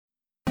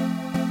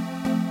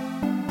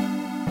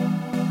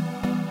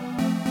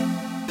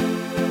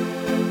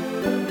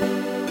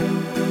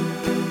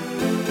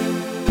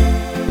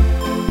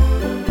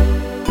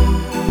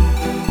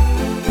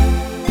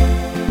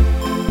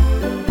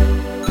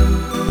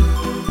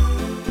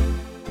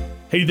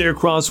Hey there,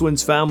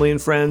 Crosswinds family and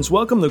friends.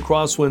 Welcome to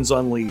Crosswinds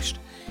Unleashed.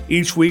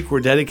 Each week, we're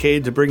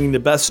dedicated to bringing the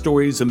best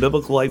stories and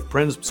biblical life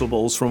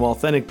principles from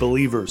authentic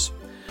believers.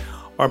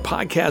 Our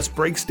podcast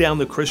breaks down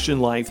the Christian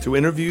life through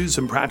interviews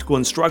and practical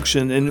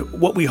instruction in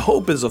what we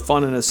hope is a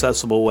fun and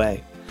accessible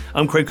way.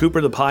 I'm Craig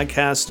Cooper, the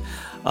podcast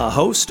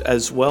host,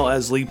 as well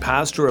as lead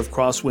pastor of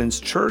Crosswinds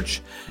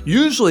Church.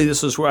 Usually,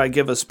 this is where I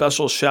give a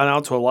special shout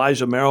out to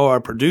Elijah Merrill, our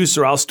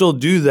producer. I'll still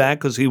do that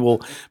because he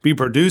will be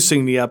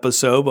producing the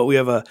episode, but we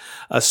have a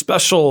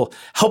special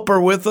helper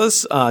with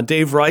us,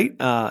 Dave Wright,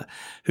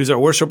 who's our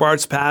worship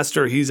arts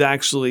pastor. He's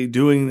actually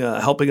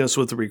helping us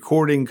with the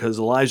recording because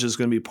Elijah is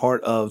going to be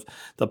part of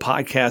the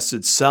podcast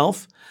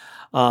itself.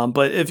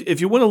 But if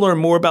you want to learn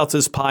more about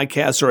this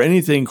podcast or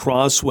anything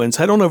Crosswinds,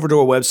 head on over to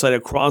our website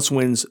at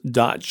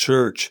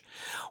crosswinds.church.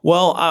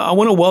 Well, I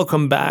want to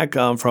welcome back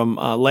from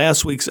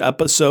last week's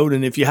episode.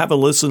 And if you haven't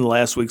listened to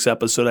last week's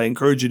episode, I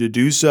encourage you to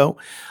do so.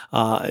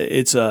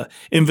 It's an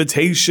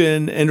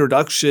introduction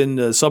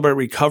to Celebrate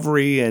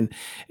Recovery. And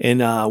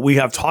we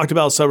have talked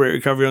about Celebrate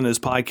Recovery on this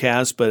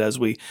podcast. But as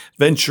we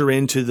venture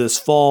into this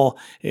fall,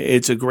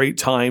 it's a great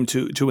time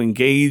to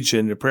engage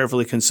and to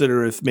prayerfully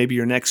consider if maybe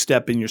your next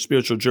step in your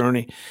spiritual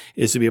journey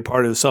is to be a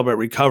part of Celebrate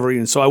Recovery.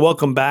 And so I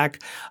welcome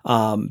back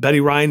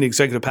Betty Ryan, the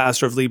executive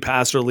pastor of lead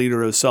pastor,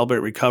 leader of Celebrate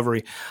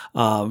Recovery,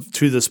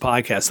 to this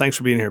podcast. Thanks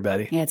for being here,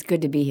 Betty. Yeah, it's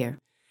good to be here.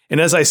 And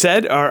as I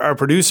said, our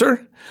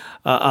producer,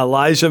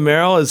 Elijah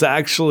Merrill, is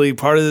actually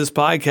part of this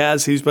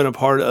podcast. He's been a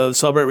part of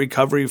Celebrate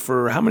Recovery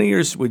for how many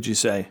years, would you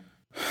say?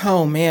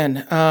 Oh, man.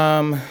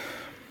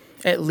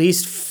 At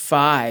least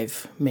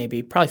 5,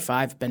 maybe. Probably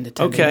 5 been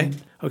attending.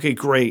 Okay,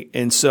 great.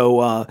 And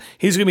so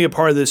he's going to be a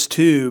part of this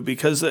too,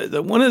 because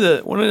one of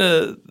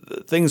the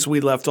things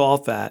we left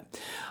off at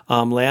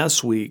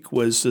last week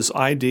was this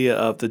idea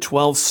of the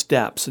 12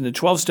 steps, and the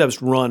 12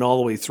 steps run all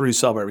the way through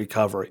Celebrate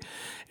Recovery.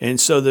 And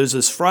so there's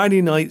this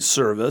Friday night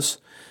service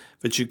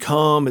that you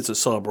come. It's a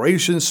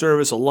celebration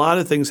service. A lot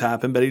of things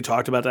happen. Betty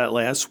talked about that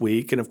last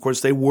week. And of course,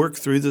 they work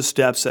through the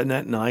steps at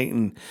that night,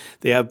 and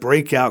they have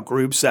breakout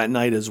groups that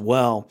night as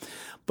well.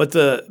 But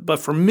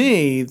for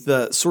me,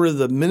 the sort of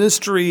the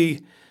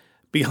ministry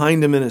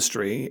behind the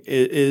ministry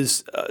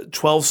is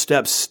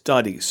 12-step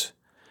studies,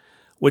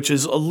 which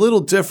is a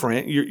little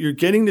different. You're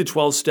getting to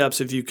 12 steps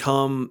if you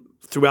come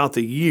throughout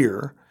the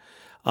year.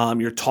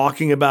 You're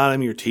talking about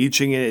them, you're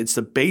teaching it. It's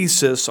the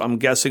basis, I'm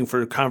guessing,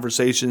 for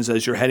conversations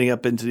as you're heading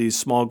up into these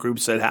small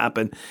groups that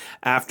happen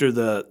after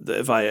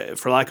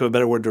for lack of a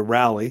better word, the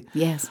rally.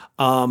 Yes.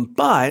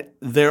 But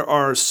there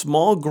are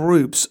small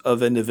groups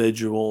of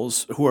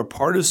individuals who are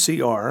part of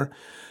CR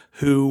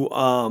who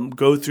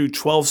go through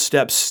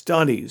 12-step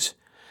studies.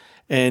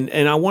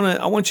 And I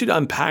want you to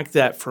unpack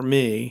that for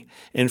me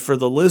and for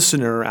the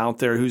listener out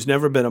there who's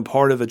never been a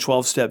part of a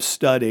 12-step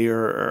study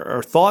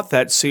or thought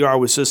that CR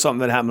was just something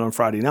that happened on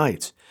Friday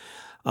nights.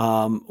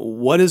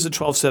 What is a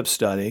 12-step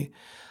study?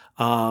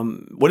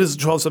 What is a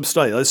 12-step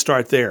study? Let's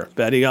start there.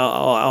 Betty,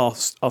 I'll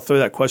throw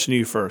that question to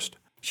you first.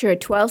 Sure. A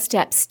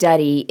 12-step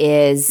study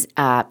is,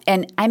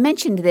 and I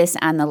mentioned this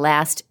on the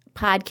last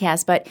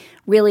podcast, but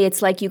really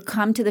it's like you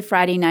come to the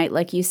Friday night,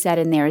 like you said,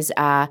 and there's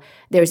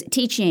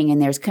teaching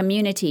and there's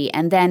community,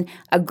 and then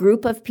a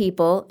group of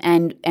people,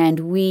 and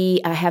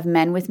we have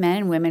men with men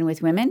and women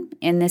with women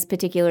in this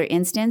particular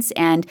instance,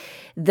 and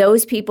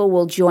those people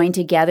will join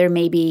together,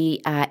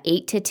 maybe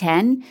 8 to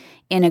 10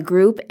 in a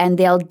group, and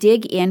they'll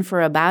dig in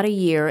for about a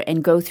year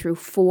and go through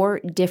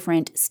 4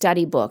 different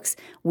study books,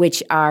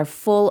 which are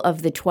full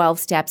of the 12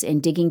 steps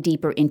and digging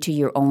deeper into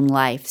your own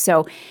life.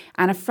 So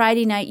on a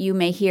Friday night, you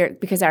may hear,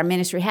 because our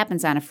ministry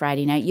happens on a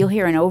Friday night, you'll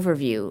hear an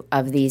overview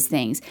of these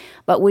things.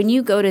 But when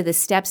you go to the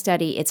step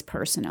study, it's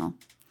personal.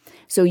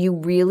 So you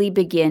really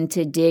begin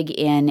to dig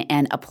in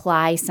and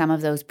apply some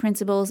of those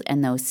principles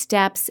and those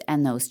steps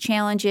and those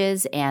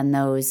challenges and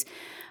those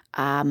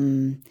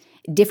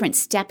different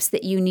steps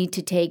that you need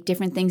to take,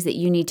 different things that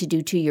you need to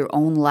do to your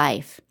own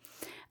life,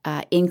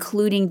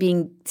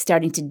 including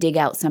starting to dig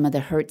out some of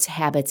the hurts,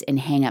 habits, and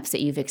hang-ups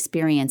that you've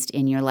experienced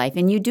in your life.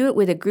 And you do it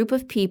with a group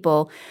of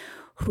people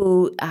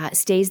who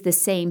stays the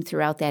same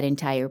throughout that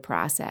entire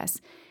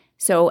process.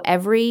 So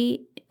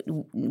every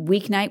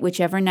weeknight,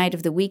 whichever night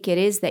of the week it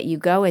is that you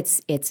go,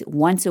 it's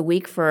once a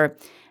week for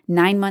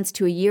 9 months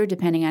to a year,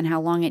 depending on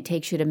how long it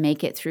takes you to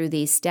make it through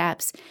these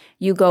steps.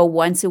 You go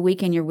once a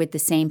week and you're with the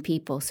same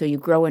people, so you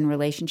grow in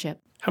relationship.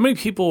 How many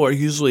people are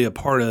usually a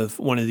part of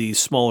one of these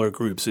smaller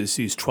groups, these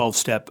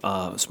 12-step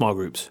small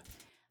groups?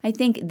 I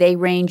think they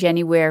range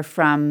anywhere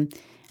from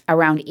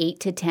around 8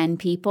 to 10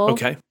 people.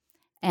 Okay.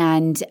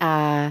 And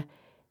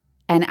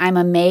I'm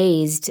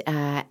amazed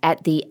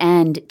at the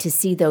end to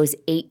see those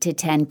 8 to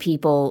 10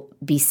 people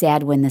be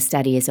sad when the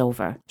study is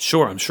over.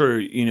 Sure, I'm sure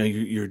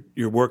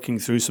you're working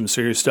through some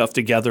serious stuff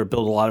together,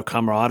 build a lot of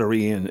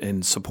camaraderie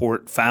and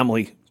support,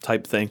 family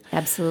type thing.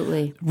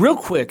 Absolutely. Real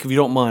quick, if you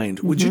don't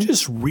mind, would you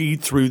just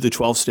read through the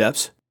 12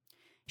 steps?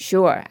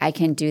 Sure, I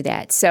can do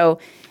that. So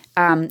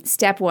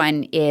step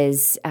 1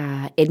 is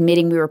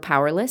admitting we were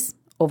powerless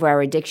over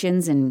our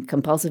addictions and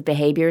compulsive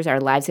behaviors. Our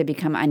lives have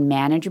become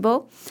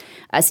unmanageable.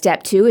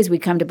 Step 2 is we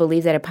come to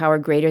believe that a power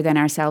greater than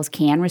ourselves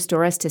can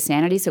restore us to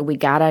sanity. So we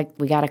gotta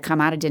come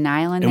out of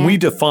denial in that. And we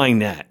define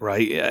that,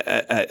 right?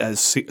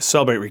 As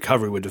Celebrate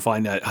Recovery would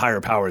define that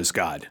higher power as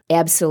God.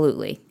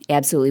 Absolutely.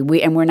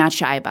 We're not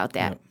shy about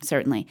that,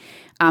 certainly.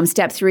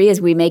 Step 3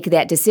 is we make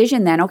that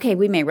decision then, okay,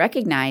 we may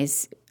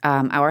recognize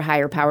our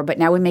higher power, but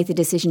now we make the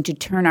decision to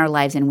turn our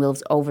lives and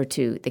wills over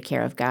to the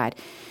care of God.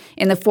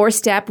 In the 4th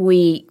step,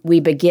 we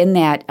begin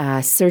that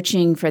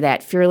searching for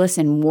that fearless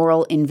and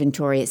moral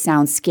inventory. It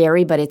sounds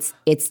scary, but it's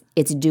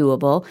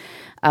doable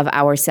of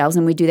ourselves,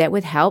 and we do that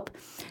with help.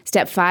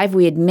 Step 5,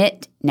 we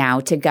admit now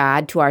to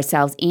God, to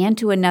ourselves, and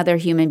to another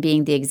human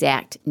being the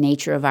exact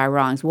nature of our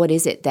wrongs. What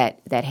is it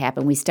that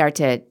happened? We start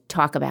to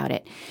talk about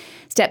it.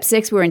 Step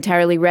 6, we're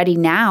entirely ready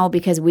now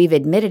because we've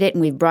admitted it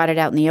and we've brought it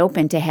out in the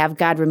open to have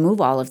God remove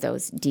all of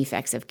those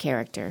defects of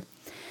character.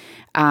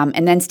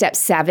 And then step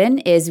 7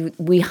 is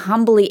we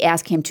humbly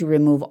ask him to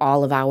remove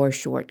all of our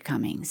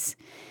shortcomings.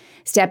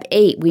 Step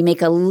 8, we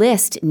make a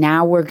list.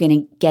 Now we're going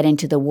to get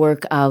into the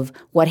work of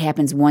what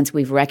happens once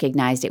we've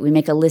recognized it. We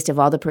make a list of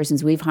all the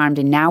persons we've harmed,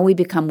 and now we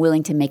become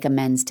willing to make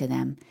amends to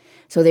them.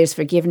 So there's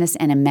forgiveness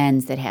and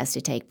amends that has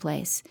to take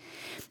place.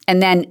 And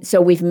then,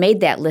 so we've made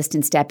that list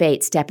in step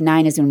 8. Step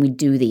 9 is when we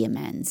do the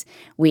amends.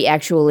 We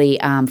actually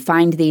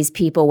find these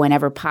people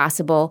whenever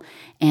possible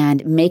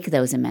and make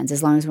those amends,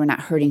 as long as we're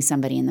not hurting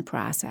somebody in the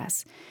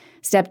process.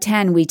 Step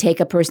 10, we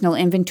take a personal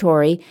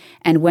inventory,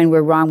 and when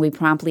we're wrong, we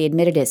promptly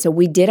admitted it. So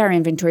we did our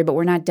inventory, but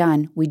we're not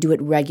done. We do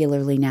it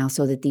regularly now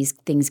so that these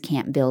things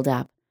can't build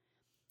up.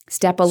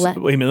 Step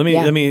 11. Wait a minute.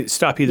 Let me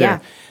stop you there. Yeah.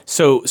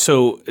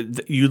 So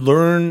you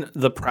learn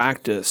the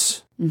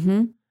practice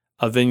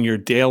of in your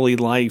daily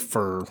life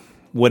or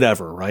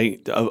whatever,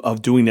 right?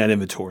 Of doing that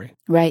inventory.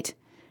 Right.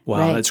 Wow,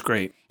 right. That's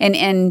great.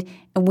 And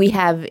we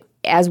have,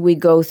 as we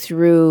go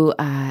through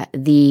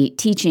the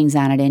teachings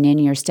on it and in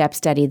your step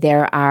study,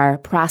 there are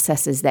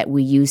processes that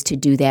we use to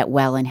do that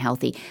well and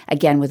healthy,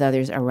 again, with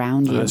others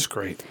around you. That's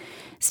great.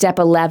 Step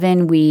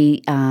 11,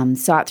 we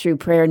sought through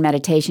prayer and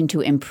meditation to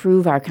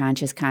improve our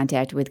conscious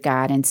contact with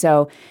God. And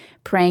so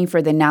praying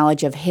for the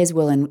knowledge of his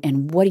will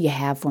and what do you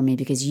have for me,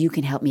 because you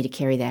can help me to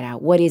carry that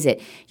out. What is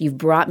it? You've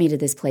brought me to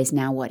this place.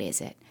 Now what is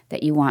it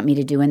that you want me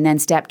to do? And then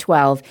step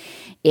 12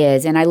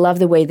 is, and I love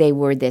the way they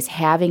word this,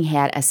 having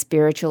had a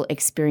spiritual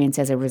experience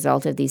as a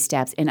result of these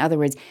steps. In other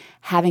words,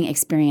 having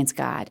experienced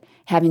God,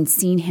 having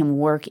seen him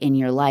work in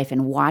your life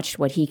and watched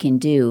what he can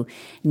do,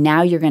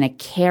 now you're going to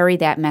carry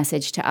that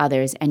message to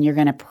others and you're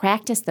going to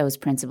practice those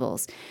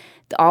principles.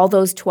 All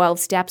those 12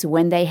 steps,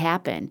 when they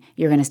happen,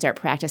 you're going to start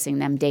practicing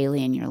them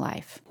daily in your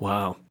life.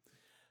 Wow.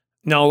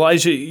 Now,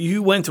 Elijah,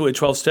 you went through a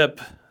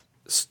 12-step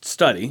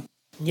study.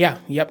 Yeah,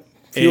 yep.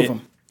 A few of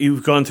them.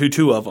 You've gone through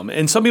 2 of them.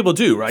 And some people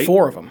do, right?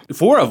 4 of them.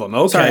 4 of them,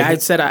 okay.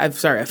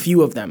 Sorry, a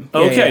few of them.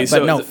 Okay,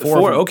 but no, 4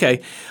 of them.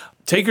 Okay.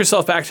 Take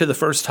yourself back to the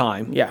first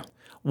time. Yeah.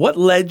 What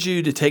led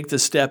you to take the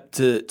step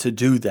to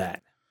do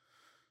that?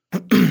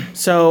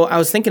 So I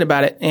was thinking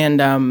about it,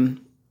 and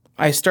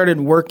I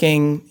started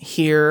working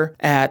here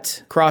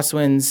at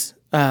Crosswinds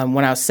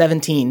when I was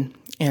 17.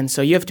 And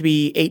so you have to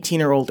be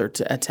 18 or older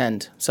to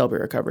attend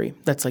Celebrate Recovery.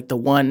 That's like the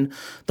one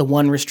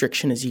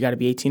restriction is you got to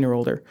be 18 or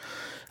older.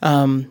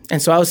 And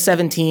so I was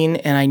 17,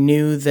 and I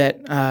knew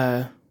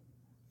that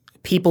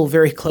people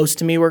very close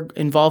to me were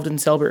involved in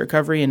Celebrate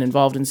Recovery and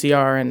involved in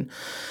CR. And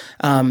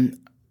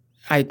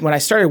when I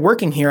started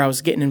working here, I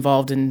was getting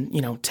involved in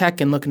tech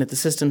and looking at the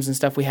systems and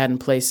stuff we had in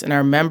place. And I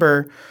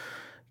remember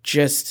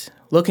just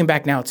looking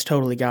back now, it's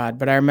totally God.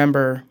 But I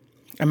remember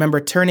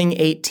turning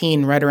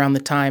 18 right around the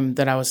time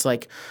that I was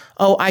like,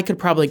 oh, I could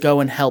probably go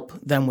and help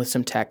them with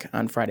some tech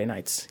on Friday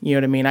nights. You know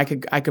what I mean?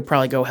 I could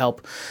probably go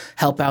help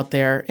out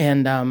there.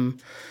 And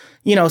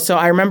so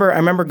I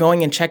remember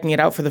going and checking it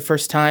out for the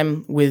first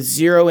time with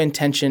zero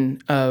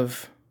intention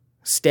of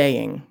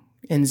staying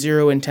and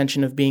zero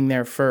intention of being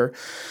there for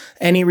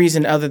any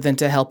reason other than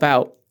to help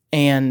out.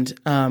 And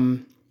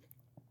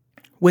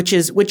which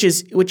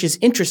is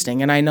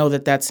interesting. And I know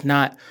that that's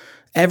not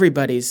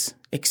everybody's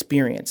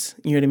experience.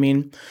 You know what I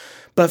mean?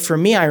 But for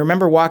me, I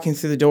remember walking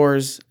through the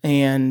doors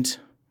and,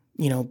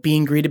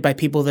 being greeted by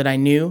people that I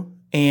knew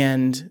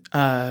and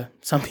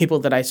some people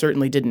that I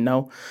certainly didn't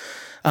know,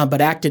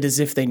 but acted as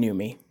if they knew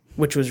me,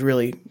 which was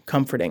really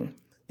comforting.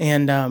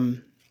 And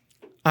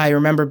I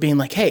remember being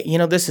like, hey,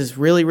 this is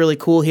really, really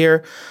cool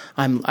here.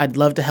 I'd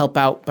love to help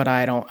out, but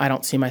I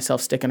don't see myself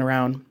sticking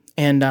around.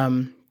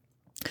 And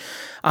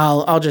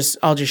I'll just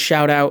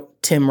shout out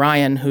Tim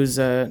Ryan, who's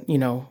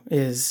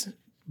is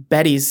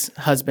Betty's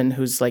husband,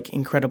 who's like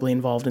incredibly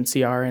involved in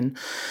CR and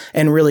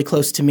really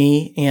close to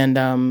me. And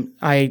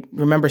I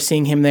remember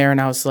seeing him there,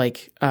 and I was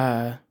like,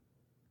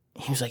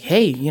 he was like,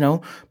 hey,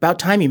 about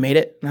time you made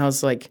it. And I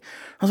was like,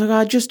 oh,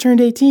 I just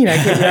turned 18.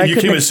 You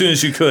came as soon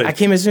as you could. I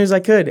came as soon as I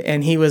could.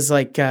 And he was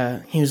like,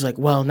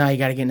 well, now you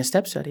got to get in a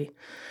step study.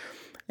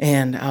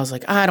 And I was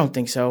like, I don't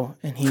think so.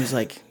 And he was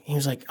like,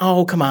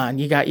 oh, come on,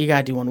 you got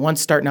to do one.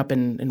 One's starting up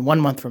in 1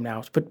 month from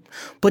now.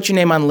 Put your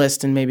name on the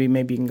list and maybe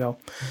you can go.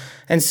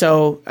 And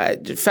so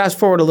fast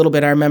forward a little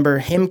bit, I remember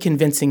him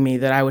convincing me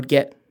that I would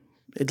get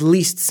at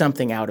least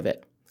something out of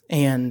it.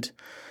 And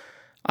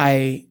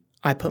I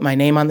put my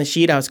name on the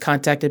sheet. I was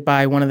contacted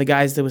by one of the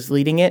guys that was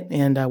leading it,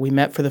 and we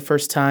met for the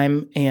first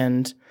time.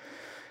 And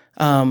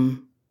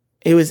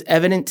it was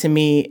evident to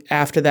me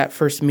after that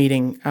first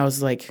meeting, I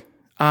was like,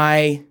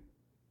 I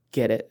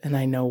get it, and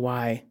I know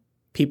why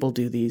people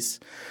do these.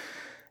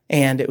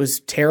 And it was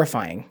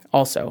terrifying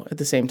also at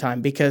the same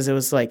time, because it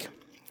was like,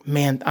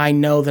 man, I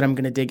know that I'm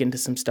going to dig into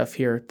some stuff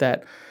here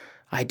that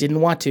I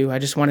didn't want to. I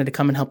just wanted to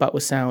come and help out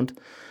with sound.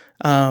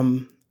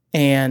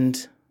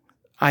 And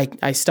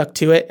I stuck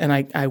to it, and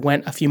I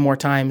went a few more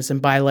times. And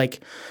by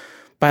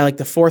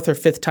the fourth or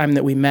fifth time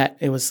that we met,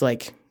 it was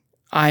like,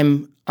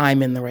 I'm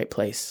in the right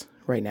place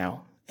right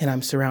now. And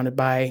I'm surrounded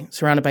by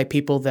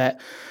people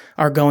that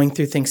are going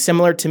through things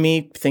similar to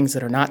me, things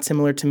that are not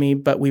similar to me,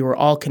 but we were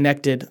all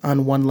connected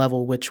on one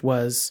level, which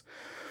was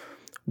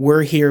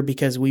we're here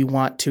because we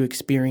want to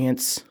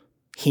experience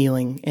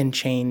healing and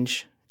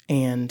change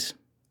and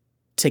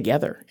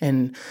together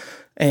and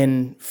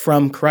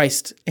from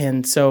Christ.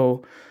 And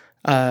so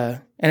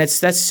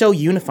that's so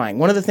unifying.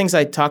 One of the things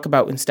I talk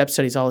about in step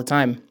studies all the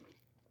time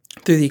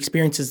through the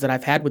experiences that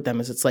I've had with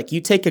them is it's like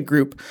you take a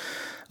group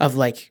of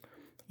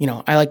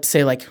I like to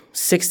say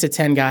 6 to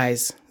 10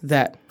 guys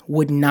that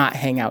would not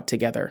hang out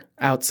together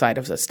outside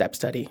of a step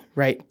study,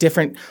 right?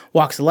 Different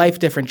walks of life,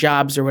 different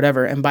jobs or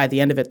whatever. And by the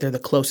end of it, they're the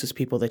closest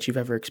people that you've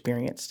ever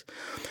experienced.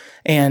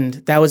 And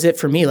that was it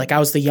for me. I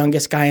was the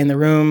youngest guy in the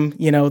room.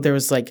 There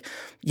was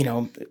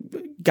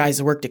guys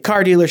that worked at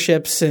car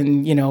dealerships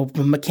and,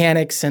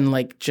 mechanics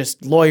and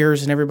just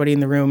lawyers and everybody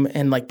in the room.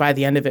 And by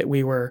the end of it,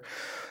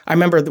 I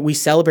remember that we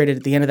celebrated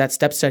at the end of that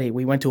step study.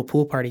 We went to a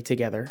pool party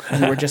together,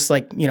 and we were just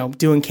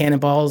doing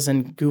cannonballs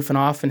and goofing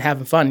off and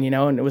having fun,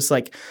 and it was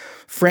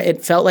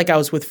it felt like I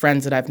was with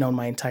friends that I've known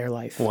my entire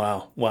life.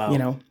 Wow.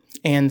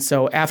 And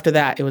so after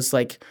that, it was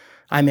like,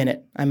 I'm in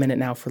it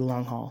now for the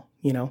long haul,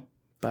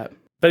 but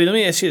let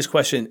me ask you this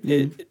question.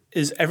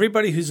 Is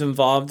everybody who's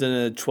involved in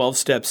a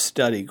 12-step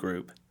study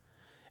group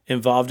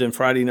involved in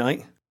Friday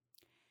night?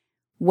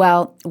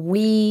 Well,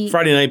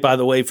 Friday night, by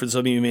the way, for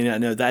some of you who may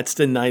not know, that's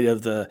the night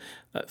of the,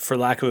 for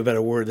lack of a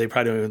better word, they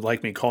probably don't even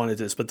like me calling it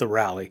this, but the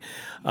rally,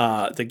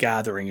 the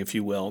gathering, if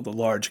you will, the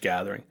large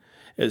gathering.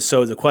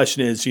 So the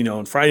question is,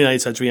 on Friday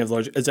nights, since we have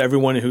large, is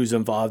everyone who's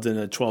involved in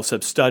a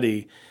 12-step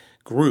study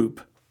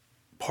group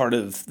part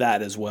of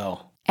that as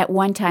well? At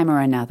one time or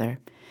another.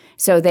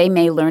 So they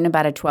may learn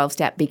about a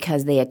 12-step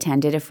because they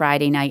attended a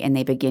Friday night and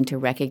they begin to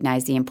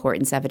recognize the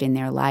importance of it in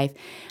their life.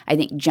 I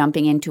think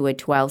jumping into a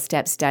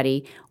 12-step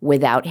study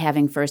without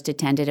having first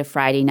attended a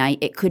Friday night,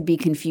 it could be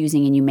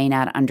confusing and you may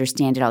not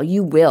understand it all.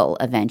 You will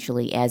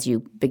eventually as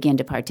you begin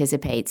to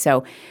participate.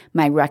 So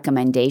my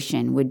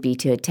recommendation would be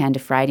to attend a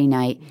Friday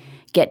night,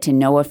 get to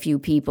know a few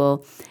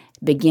people,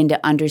 begin to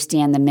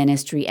understand the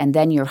ministry, and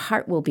then your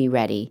heart will be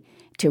ready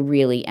to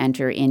really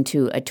enter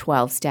into a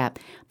 12-step.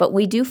 But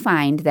we do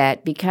find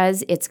that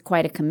because it's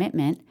quite a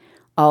commitment,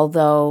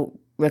 although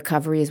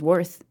recovery is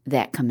worth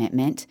that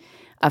commitment,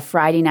 a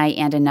Friday night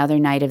and another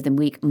night of the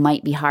week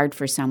might be hard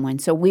for someone.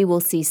 So we will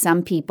see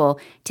some people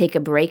take a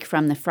break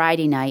from the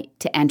Friday night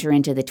to enter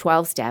into the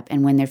 12-step,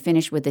 and when they're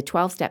finished with the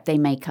 12-step, they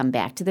may come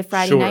back to the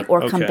Friday night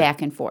or come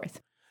back and forth.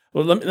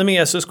 Well, let me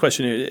ask this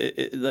question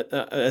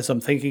as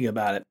I'm thinking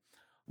about it.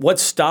 What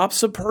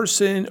stops a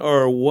person,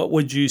 or what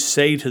would you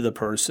say to the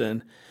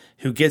person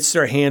who gets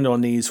their hand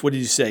on these? What did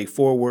you say?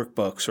 4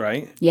 workbooks,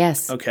 right?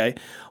 Yes. Okay.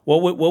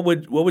 What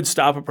would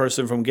stop a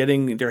person from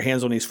getting their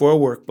hands on these 4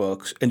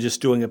 workbooks and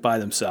just doing it by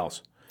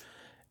themselves?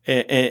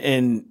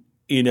 And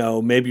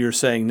maybe you're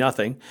saying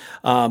nothing,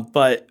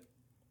 but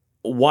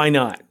why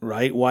not?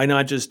 Right? Why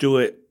not just do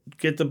it?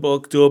 Get the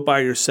book, do it by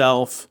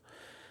yourself.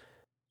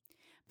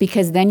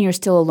 Because then you're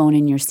still alone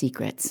in your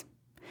secrets.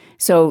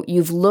 So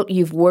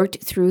you've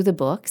worked through the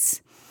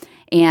books,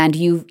 and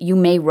you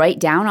may write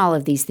down all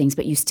of these things,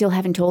 but you still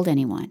haven't told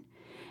anyone.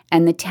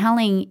 And the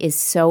telling is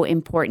so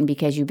important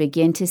because you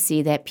begin to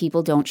see that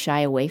people don't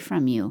shy away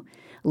from you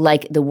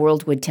like the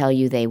world would tell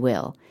you they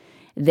will.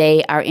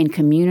 They are in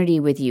community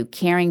with you,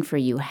 caring for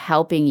you,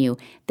 helping you.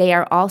 They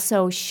are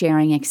also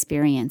sharing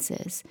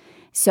experiences.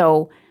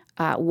 So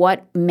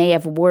what may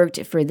have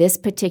worked for this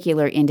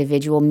particular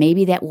individual,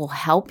 maybe that will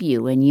help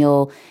you, and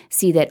you'll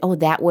see that, oh,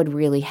 that would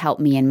really help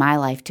me in my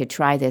life to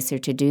try this or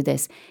to do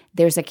this.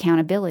 There's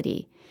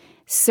accountability.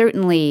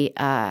 Certainly,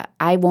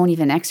 I won't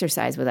even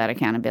exercise without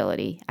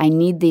accountability. I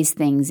need these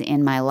things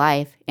in my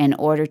life in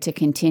order to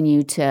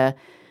continue to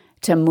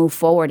move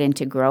forward and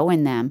to grow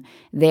in them.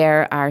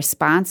 There are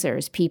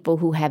sponsors, people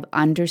who have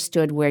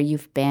understood where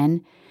you've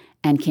been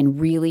and can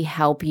really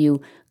help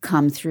you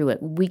come through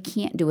it. We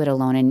can't do it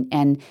alone,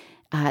 and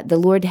the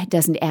Lord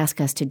doesn't ask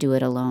us to do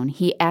it alone.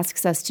 He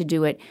asks us to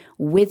do it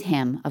with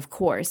Him, of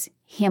course,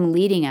 Him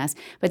leading us,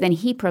 but then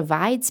He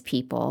provides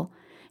people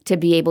to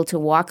be able to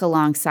walk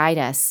alongside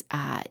us,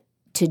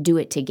 to do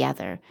it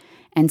together.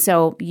 And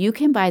so you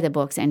can buy the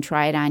books and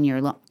try it on your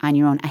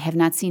own. I have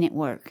not seen it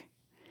work,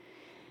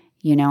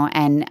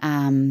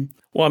 and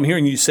well, I'm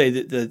hearing you say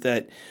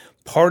that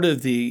part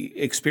of the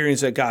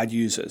experience that God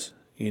uses,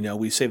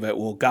 we say that,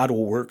 well, God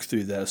will work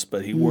through this,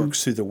 but he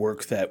works through the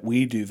work that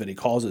we do, that he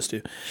calls us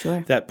to.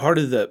 Sure. That part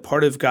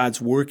of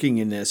God's working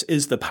in this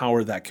is the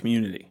power of that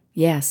community.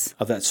 Yes.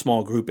 Of that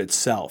small group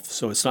itself.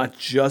 So it's not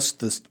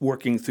just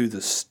working through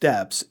the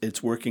steps,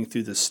 it's working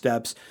through the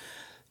steps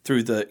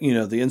through the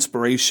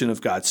inspiration of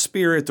God's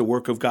Spirit, the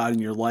work of God in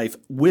your life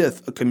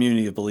with a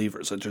community of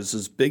believers. So there's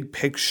this big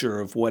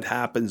picture of what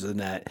happens in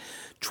that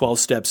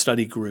 12-step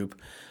study group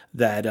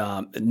that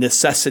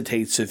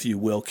necessitates, if you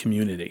will,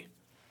 community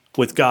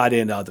with God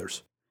and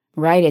others.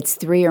 Right. It's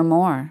 3 or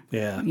more.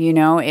 Yeah.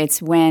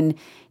 It's when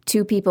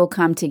 2 people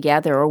come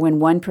together, or when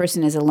one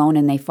person is alone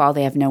and they fall,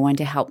 they have no one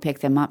to help pick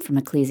them up, from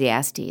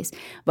Ecclesiastes.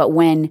 But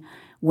when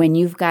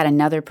you've got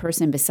another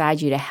person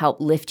beside you to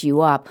help lift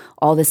you up,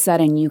 all of a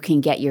sudden you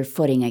can get your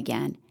footing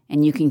again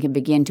and you can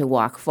begin to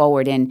walk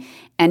forward. And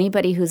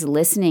anybody who's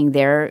listening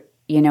there,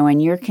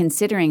 and you're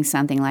considering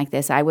something like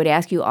this, I would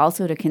ask you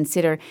also to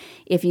consider,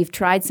 if you've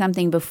tried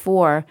something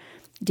before,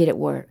 did it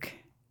work?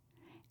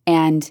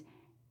 And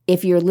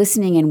if you're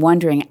listening and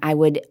wondering, I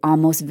would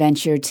almost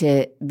venture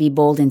to be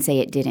bold and say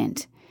it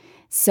didn't.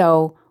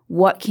 So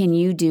what can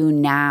you do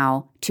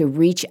now to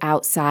reach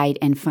outside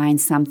and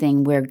find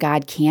something where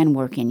God can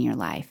work in your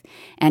life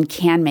and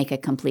can make a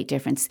complete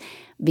difference?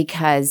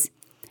 Because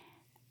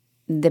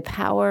the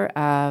power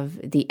of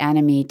the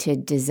enemy to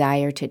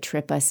desire to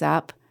trip us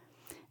up,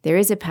 there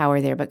is a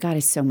power there, but God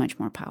is so much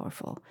more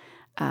powerful.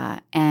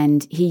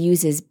 And he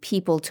uses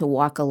people to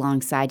walk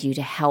alongside you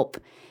to help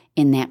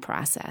in that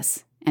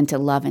process and to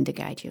love and to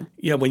guide you.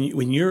 Yeah,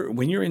 when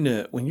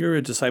you're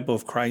a disciple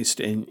of Christ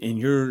and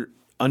you're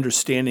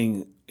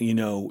understanding,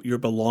 you're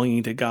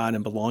belonging to God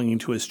and belonging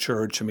to his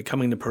church and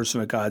becoming the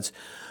person that God's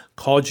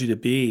called you to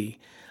be,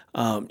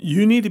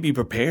 you need to be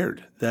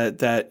prepared that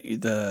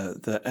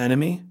the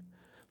enemy,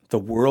 the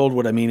world,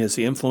 what I mean is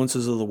the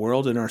influences of the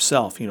world and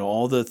ourself,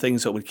 all the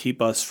things that would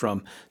keep us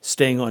from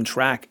staying on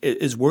track,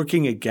 is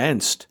working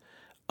against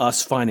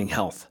us finding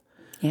health.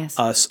 Yes.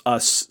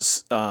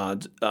 Us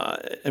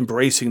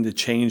embracing the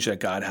change that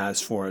God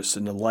has for us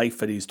and the life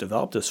that he's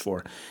developed us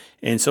for.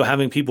 And so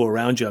having people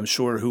around you, I'm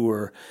sure, who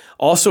are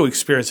also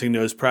experiencing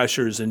those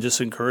pressures and just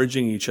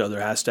encouraging each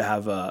other has to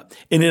have,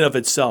 in and of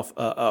itself,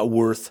 a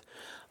worth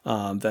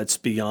that's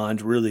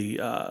beyond really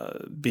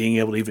being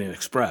able to even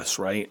express,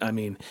 right? I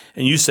mean,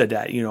 and you said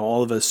that,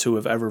 all of us who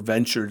have ever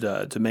ventured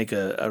to make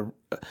a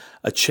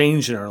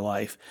change in our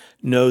life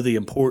know the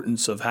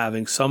importance of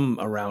having some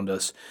around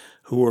us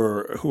who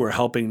are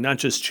helping not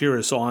just cheer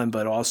us on,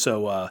 but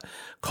also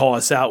call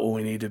us out when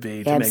we need to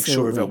be, to make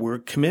sure that we're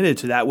committed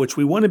to that which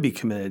we want to be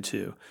committed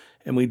to.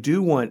 And we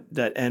do want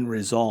that end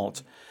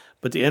result.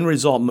 But the end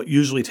result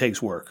usually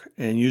takes work.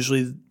 And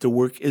usually the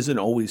work isn't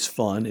always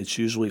fun. It's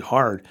usually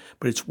hard,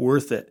 but it's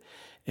worth it.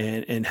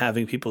 And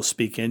having people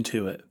speak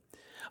into it.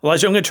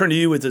 Elijah, I'm going to turn to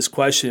you with this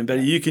question, but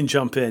you can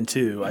jump in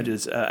too. I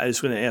just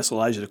going to ask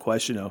Elijah the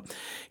question though.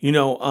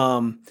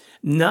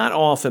 Not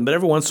often, but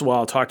every once in a while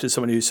I'll talk to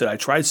somebody who said, I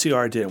tried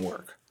CR, it didn't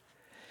work.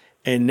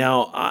 And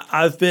now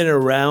I've been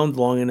around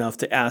long enough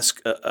to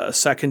ask a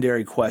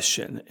secondary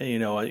question,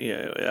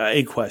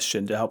 a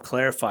question to help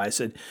clarify. I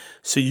said,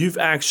 so you've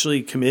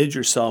actually committed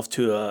yourself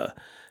to a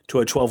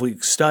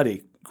 12-week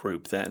study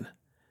group then?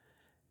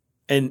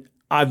 And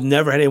I've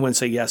never had anyone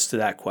say yes to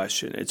that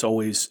question. It's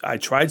always, I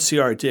tried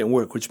CR, it didn't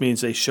work, which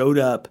means they showed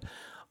up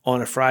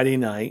on a Friday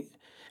night.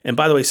 And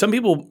by the way, some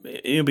people,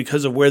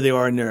 because of where they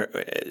are in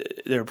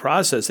their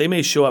process, they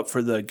may show up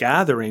for the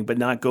gathering, but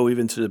not go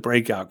even to the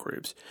breakout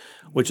groups,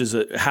 which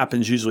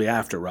happens usually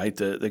after, right?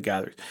 The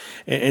gathering.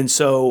 And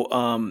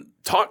so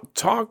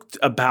talk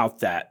about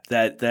that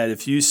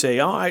if you say,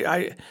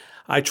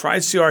 I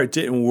tried CR, it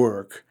didn't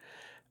work.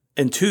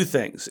 And 2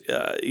 things,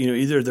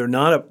 either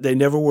they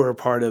never were a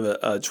part of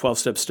a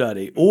 12-step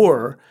study,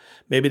 or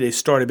maybe they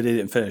started but they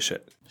didn't finish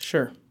it.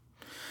 Sure.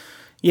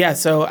 Yeah,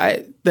 so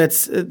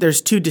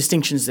there's 2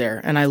 distinctions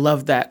there, and I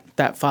love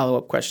that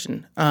follow-up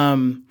question.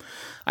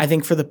 I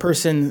think for the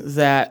person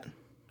that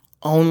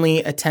only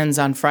attends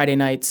on Friday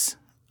nights,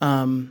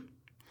 let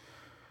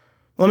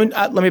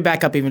me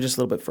back up even just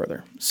a little bit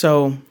further.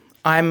 So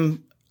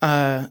I'm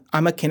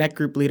a Connect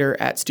group leader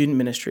at student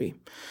ministry.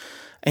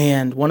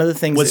 And one of the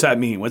things— What's that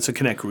mean? What's a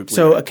Connect group leader?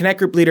 So a Connect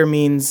group leader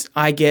means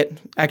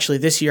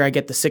this year I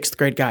get the 6th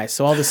grade guys.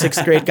 So all the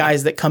 6th grade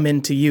guys that come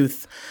into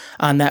youth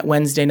on that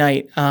Wednesday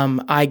night,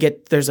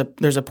 there's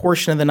a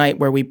portion of the night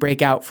where we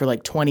break out for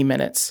like 20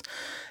 minutes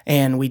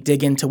and we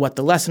dig into what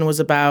the lesson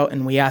was about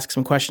and we ask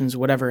some questions or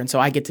whatever. And so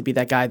I get to be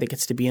that guy that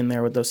gets to be in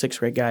there with those 6th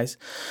grade guys.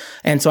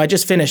 And so I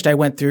just finished. I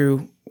went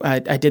through, I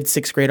did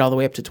 6th grade all the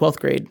way up to 12th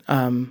grade.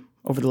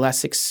 Over the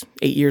last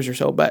 8 years or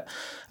so. But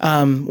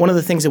one of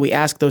the things that we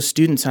ask those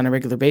students on a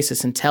regular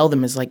basis and tell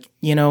them is like,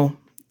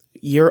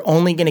 you're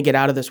only going to get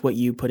out of this what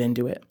you put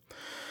into it.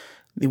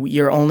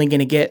 You're only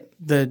going to get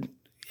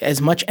as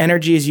much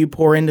energy as you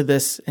pour into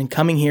this and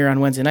coming here on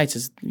Wednesday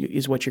nights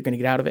is what you're going to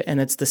get out of it.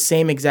 And it's the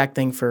same exact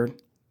thing for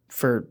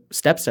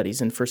step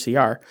studies and for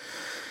CR.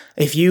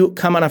 If you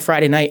come on a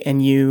Friday night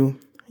and you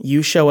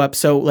show up,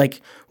 so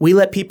like we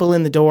let people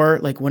in the door,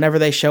 like whenever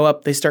they show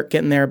up, they start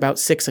getting there about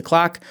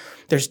 6:00.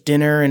 There's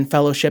dinner and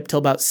fellowship till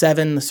about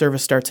 7. The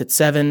service starts at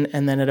 7.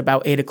 And then at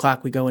about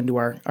 8:00, we go into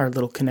our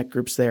little connect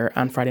groups there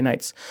on Friday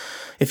nights.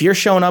 If you're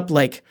showing up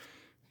like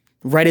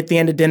right at the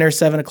end of dinner,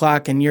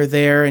 7:00, and you're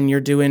there and you're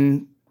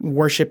doing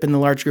worship in the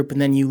large group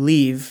and then you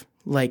leave,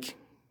 like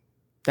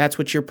that's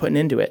what you're putting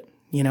into it,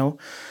 you know?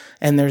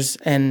 And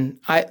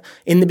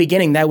in the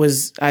beginning, that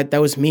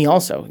was me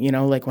also, you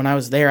know, like when I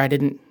was there, I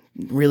didn't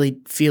really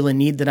feel a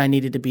need that I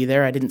needed to be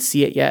there. I didn't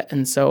see it yet.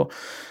 And so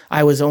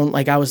I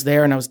was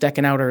there and I was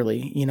decking out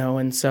early, you know?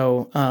 And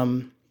so,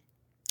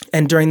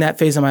 and during that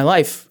phase of my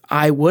life,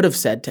 I would have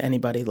said to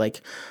anybody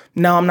like,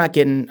 no,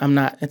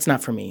 it's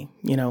not for me,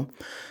 you know?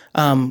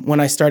 When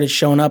I started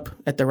showing up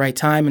at the right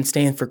time and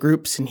staying for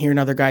groups and hearing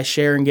other guys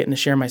share and getting to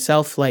share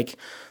myself, like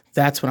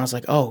that's when I was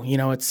like, oh, you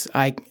know,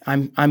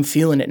 I'm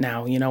feeling it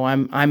now. You know,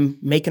 I'm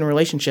making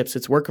relationships.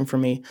 It's working for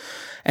me.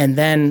 And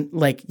then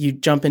like you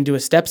jump into a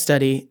step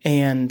study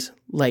and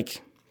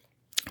like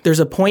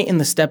there's a point in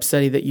the step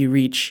study that you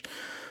reach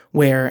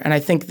where, and I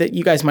think that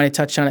you guys might have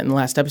touched on it in the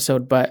last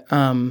episode, but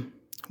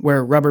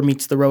where rubber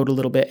meets the road a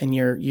little bit, and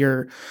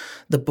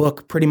the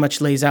book pretty much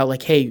lays out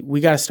like, hey,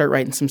 we got to start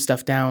writing some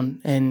stuff down,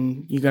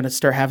 and you got to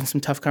start having some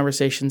tough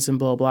conversations and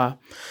blah blah,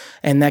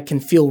 and that can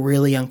feel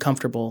really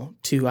uncomfortable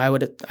to I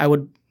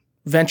would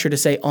venture to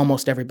say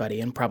almost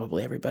everybody, and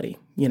probably everybody,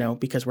 you know,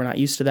 because we're not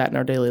used to that in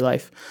our daily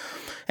life,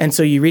 and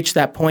so you reach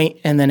that point,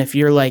 and then if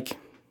you're like,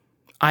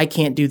 I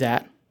can't do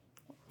that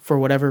for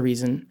whatever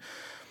reason,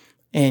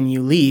 and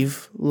you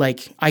leave,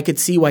 like I could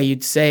see why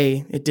you'd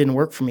say it didn't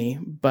work for me,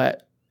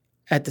 but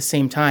at the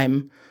same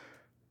time,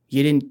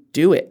 you didn't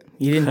do it.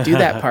 You didn't do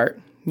that part,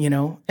 you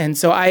know? And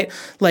so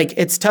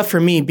it's tough for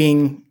me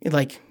being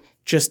like,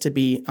 just to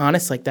be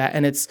honest like that.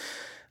 And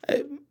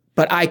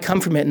but I come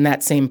from it in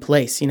that same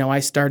place. You know, I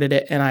started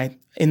it and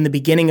in the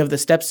beginning of the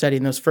step study,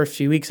 in those first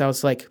few weeks, I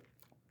was like,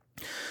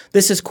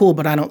 this is cool,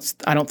 but I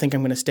don't think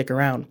I'm going to stick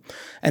around.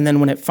 And then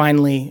when it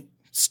finally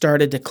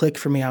started to click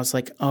for me, I was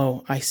like,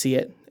 oh, I see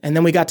it. And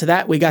then we got to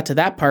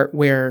that part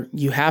where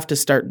you have to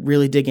start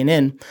really digging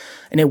in,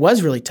 and it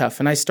was really tough.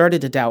 And I started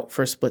to doubt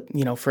for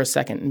a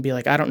second and be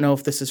like, I don't know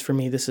if this is for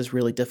me. This is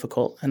really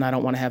difficult, and I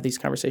don't want to have these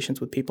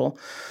conversations with people.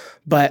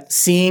 But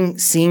seeing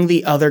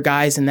the other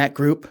guys in that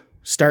group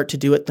start to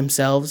do it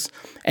themselves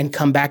and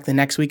come back the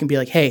next week and be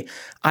like, hey,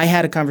 I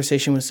had a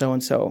conversation with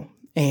so-and-so,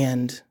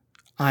 and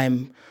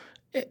I'm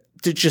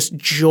just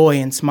joy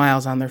and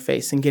smiles on their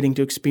face and getting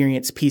to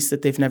experience peace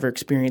that they've never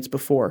experienced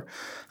before.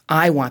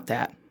 I want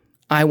that.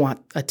 I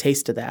want a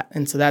taste of that.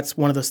 And so that's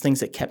one of those things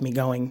that kept me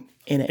going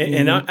in it.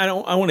 And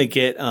I want to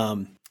get,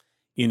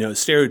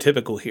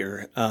 stereotypical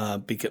here,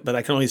 but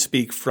I can only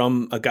speak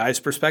from a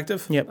guy's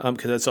perspective. Yep.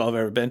 Because that's all I've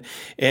ever been.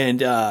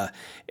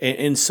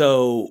 And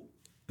so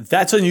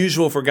that's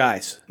unusual for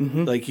guys.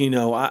 Mm-hmm. Like, you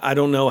know, I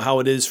don't know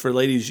how it is for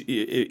ladies.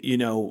 You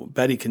know,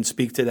 Betty can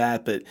speak to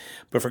that, but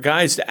for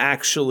guys to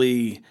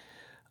actually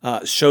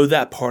show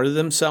that part of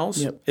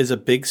themselves is a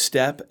big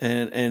step,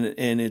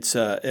 and it's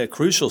a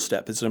crucial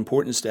step. It's an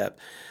important step.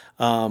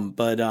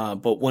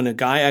 But when a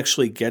guy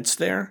actually gets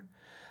there,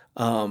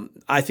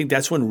 I think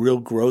that's when real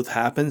growth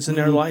happens in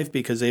their life,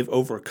 because they've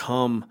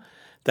overcome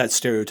that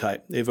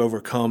stereotype. They've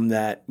overcome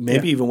that,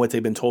 maybe even what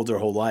they've been told their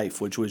whole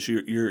life, which was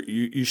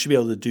you should be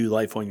able to do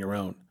life on your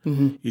own.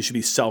 Mm-hmm. You should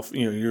be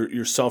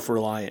you're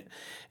self-reliant.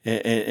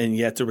 And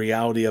yet the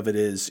reality of it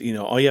is, you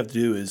know, all you have to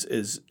do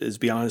is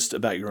be honest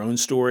about your own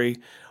story,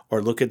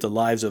 or look at the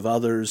lives of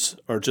others,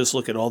 or just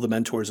look at all the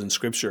mentors in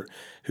Scripture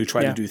who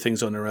tried to do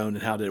things on their own,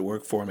 and how did it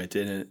work for them? It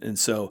didn't. And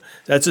so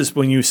that's just,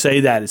 when you say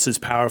that, it's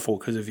just powerful,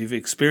 because if you've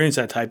experienced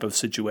that type of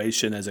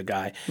situation as a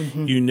guy,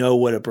 you know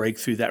what a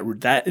breakthrough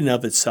that in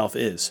of itself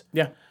is.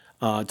 Yeah.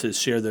 To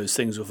share those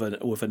things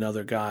with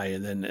another guy,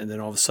 and then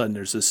all of a sudden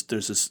there's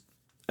this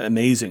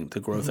amazing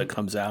the growth that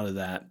comes out of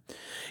that.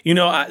 You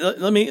know,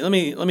 let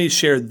me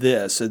share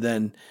this, and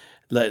then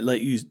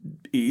let you,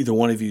 either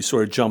one of you,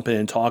 sort of jump in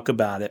and talk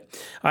about it.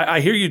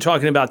 I hear you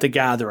talking about the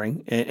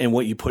gathering and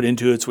what you put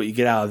into it, it's what you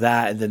get out of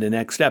that, and then the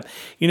next step.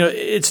 You know,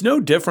 it's no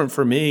different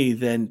for me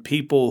than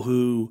people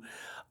who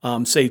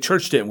say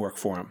church didn't work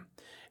for them,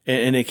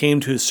 and they came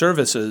to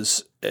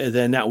services, and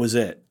then that was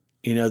it.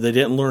 You know, they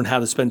didn't learn how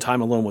to spend time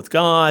alone with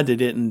God.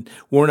 They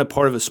weren't a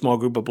part of a small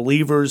group of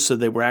believers, so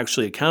they were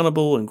actually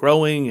accountable and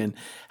growing, and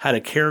had a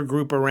care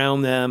group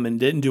around them, and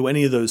didn't do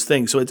any of those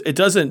things. So it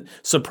doesn't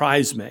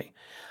surprise me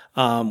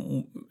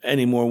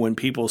anymore when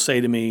people say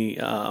to me,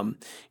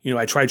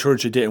 I tried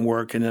church, it didn't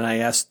work, and then I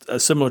asked a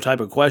similar type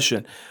of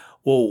question.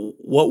 Well,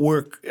 what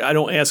work? I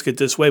don't ask it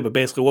this way, but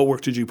basically, what work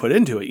did you put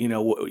into it? You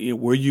know,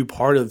 were you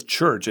part of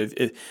church? If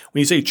when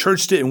you say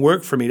church didn't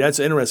work for me, that's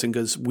interesting,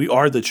 because we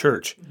are the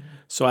church.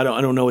 So I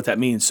don't know what that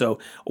means. So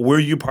were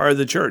you part of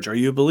the church? Are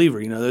you a believer?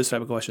 You know, those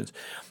type of questions.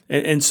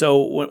 And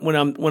so when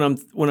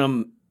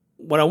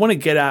what I want to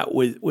get at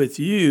with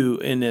you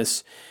in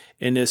this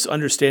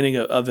understanding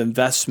of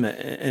investment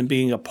and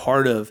being a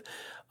part of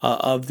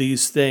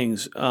these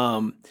things,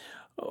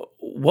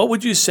 what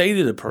would you say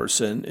to the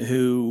person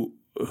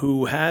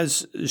who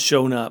has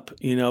shown up,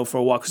 for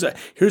a while? Because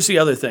here's the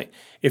other thing: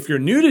 if you're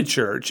new to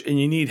church and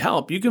you need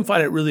help, you can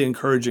find it really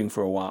encouraging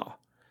for a while,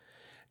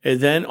 and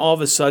then all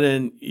of a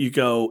sudden you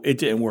go, "It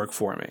didn't work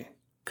for me."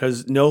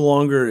 Because no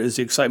longer is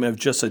the excitement of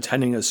just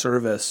attending a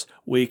service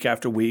week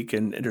after week,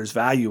 and there's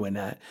value in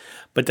that.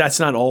 But that's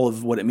not all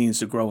of what it means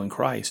to grow in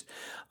Christ.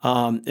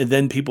 And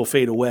then people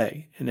fade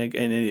away, and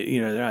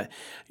they're not,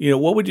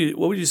 what would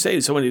you say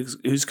to someone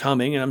who's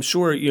coming? And I'm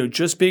sure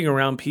just being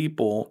around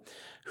people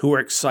who are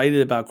excited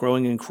about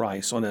growing in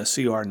Christ on a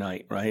CR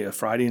night, right, a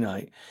Friday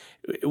night,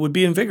 it would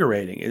be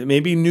invigorating. It may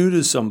be new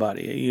to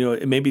somebody.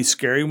 It may be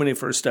scary when they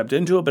first stepped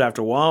into it, but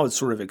after a while, it's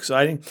sort of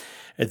exciting.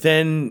 And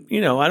then,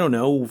 I don't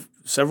know,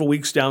 several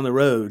weeks down the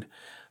road,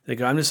 they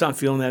go, I'm just not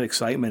feeling that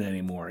excitement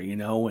anymore,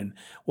 And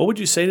what would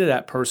you say to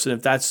that person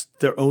if that's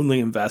their only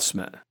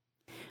investment?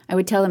 I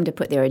would tell them to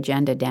put their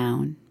agenda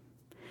down,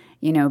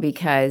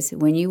 because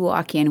when you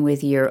walk in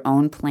with your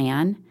own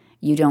plan,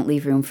 you don't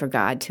leave room for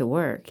God to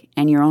work.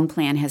 And your own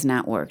plan has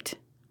not worked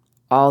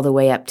all the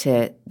way up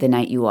to the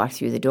night you walked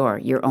through the door.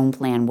 Your own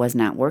plan was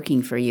not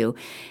working for you.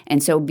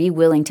 And so be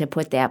willing to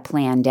put that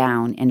plan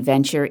down and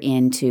venture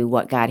into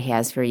what God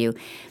has for you.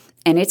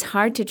 And it's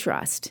hard to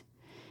trust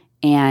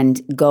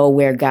and go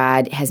where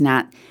God has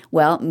not,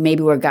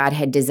 maybe where God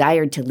had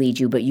desired to lead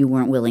you, but you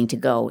weren't willing to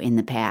go in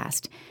the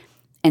past.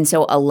 And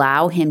so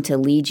allow him to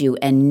lead you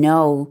and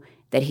know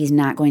that he's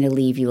not going to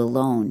leave you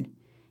alone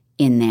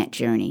in that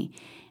journey.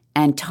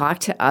 And talk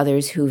to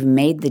others who've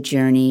made the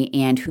journey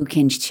and who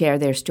can share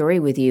their story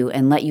with you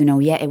and let you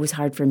know, it was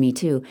hard for me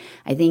too.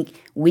 I think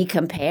we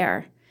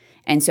compare.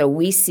 And so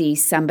we see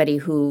somebody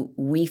who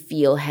we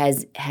feel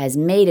has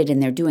made it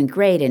and they're doing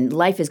great and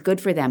life is good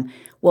for them.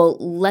 Well,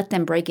 let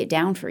them break it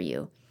down for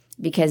you,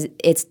 because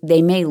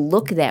they may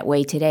look that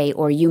way today,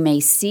 or you may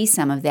see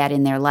some of that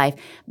in their life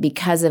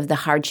because of the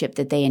hardship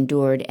that they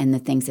endured and the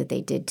things that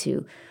they did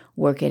to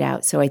work it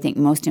out. So I think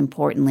most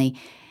importantly,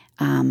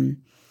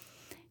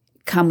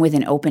 come with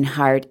an open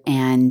heart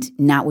and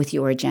not with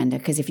your agenda,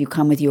 because if you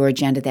come with your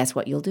agenda, that's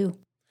what you'll do.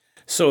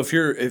 So if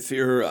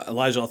you're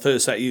Elijah, I'll throw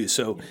this at you.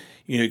 So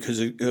because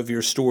of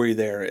your story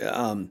there.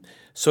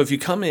 So if you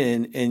come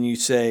in and you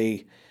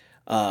say,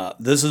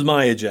 "This is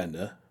my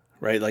agenda,"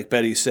 right? Like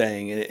Betty's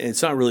saying, and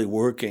it's not really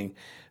working.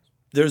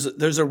 There's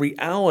a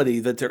reality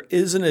that there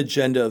is an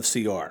agenda of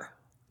CR.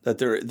 That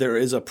there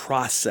is a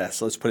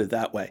process. Let's put it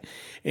that way.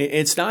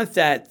 It's not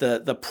that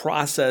the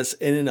process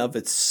in and of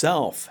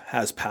itself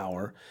has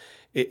power.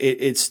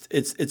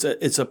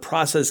 It's a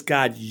process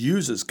God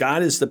uses.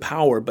 God is the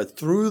power, but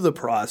through the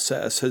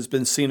process has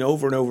been seen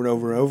over and over and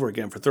over and over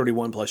again for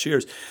 31 plus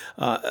years,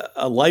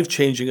 a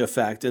life-changing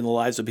effect in the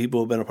lives of people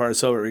who have been a part of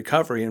Celebrate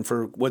Recovery, and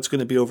for what's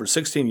going to be over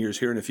 16 years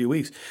here in a few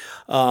weeks,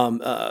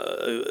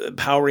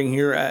 powering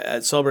here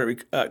at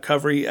Celebrate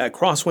Recovery at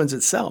Crosswinds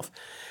itself.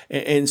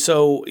 And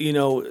so,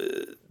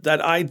 that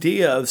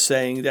idea of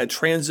saying that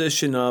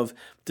transition of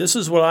this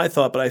is what I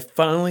thought, but I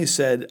finally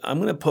said, I'm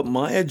going to put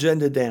my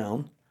agenda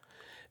down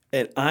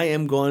and I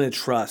am going to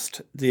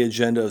trust the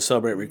agenda of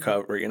Celebrate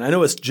Recovery. And I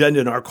know agenda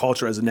in our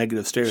culture has a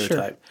negative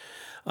stereotype,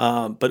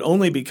 but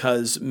only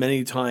because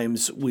many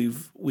times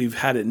we've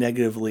had it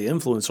negatively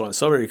influenced on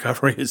Celebrate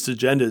Recovery. Its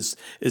agenda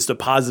is to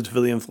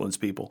positively influence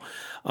people.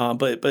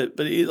 But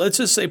let's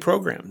just say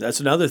program.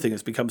 That's another thing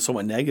that's become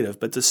somewhat negative.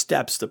 But the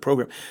steps, the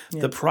program,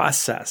 the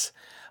process.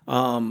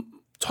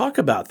 Talk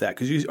about that,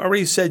 because you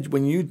already said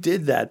when you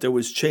did that there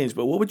was change.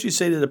 But what would you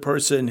say to the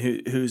person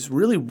who's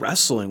really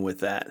wrestling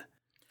with that?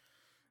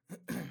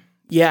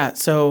 Yeah,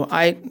 so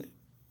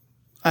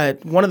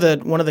one of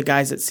the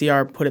guys at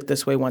CR put it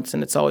this way once,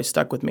 and it's always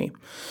stuck with me,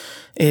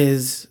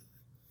 is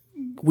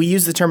we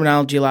use the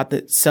terminology a lot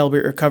that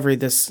Celebrate Recovery,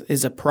 this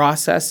is a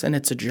process and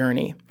it's a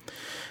journey.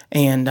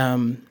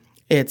 And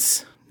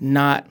it's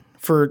not,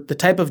 for the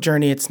type of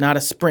journey, it's not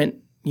a sprint,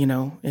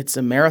 it's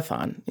a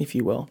marathon, if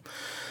you will.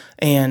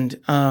 And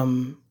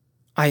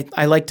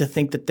I like to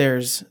think that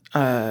there's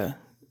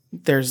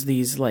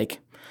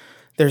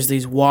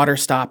these water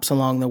stops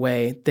along the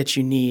way that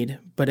you need,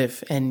 but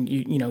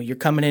you're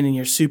coming in and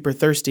you're super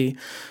thirsty,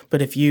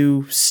 but if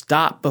you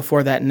stop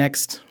before that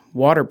next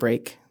water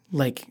break,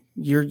 like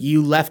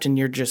you left and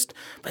you're just,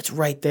 it's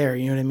right there,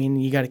 you know what I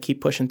mean? You got to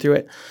keep pushing through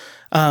it.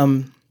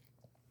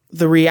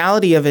 The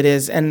reality of it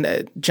is,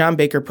 and John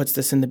Baker puts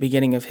this in the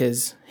beginning of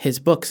his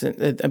books,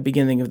 at the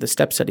beginning of the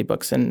Step Study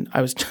books, and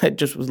I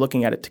just was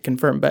looking at it to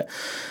confirm, but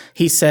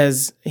he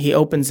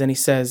opens and he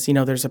says,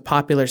 there's a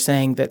popular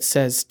saying that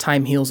says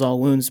time heals all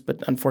wounds,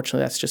 but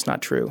unfortunately that's just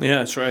not true. Yeah,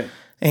 that's right.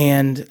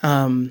 And,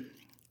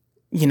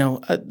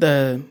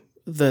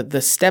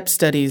 the Step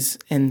Studies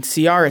and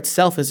CR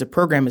itself as a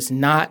program is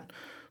not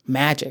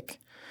magic,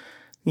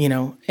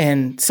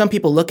 and some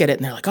people look at it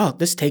and they're like, oh,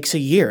 this takes a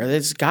year.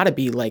 There's got to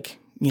be like,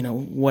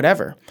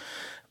 whatever.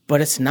 But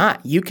it's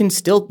not. You can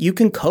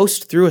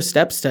coast through a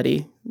step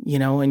study,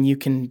 and you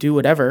can do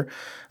whatever.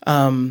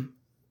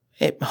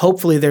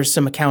 hopefully there's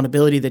some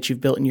accountability that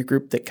you've built in your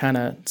group that kind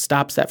of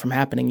stops that from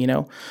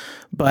happening,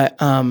 But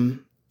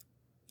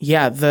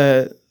yeah,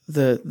 the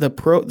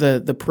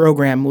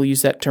program, we'll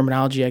use that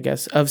terminology, I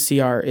guess, of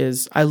CR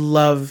is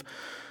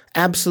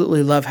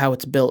absolutely love how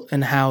it's built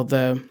and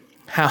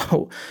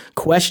how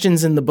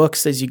questions in the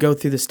books as you go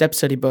through the step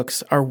study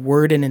books are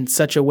worded in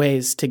such a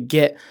ways to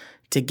get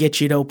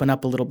you to open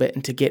up a little bit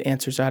and to get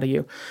answers out of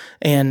you.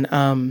 And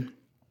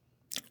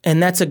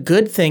that's a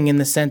good thing in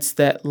the sense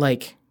that,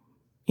 like,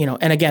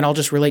 and again, I'll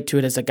just relate to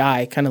it as a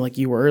guy, kind of like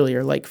you were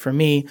earlier. Like for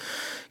me,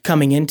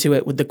 coming into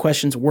it with the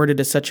questions worded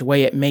in such a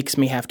way, it makes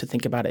me have to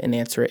think about it and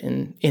answer it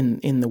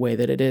in the way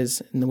that it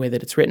is, in the way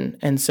that it's written.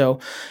 And so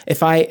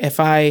if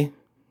I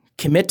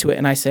commit to it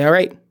and I say, all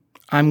right,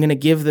 I'm going to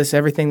give this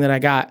everything that I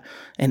got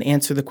and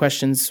answer the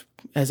questions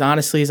as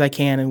honestly as I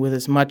can and with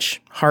as much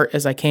heart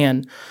as I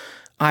can,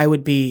 I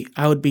would be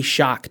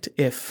shocked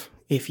if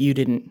you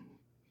didn't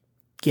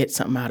get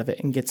something out of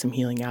it and get some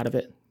healing out of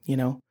it,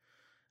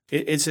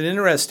 It's an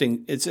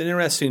interesting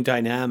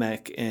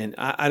dynamic, and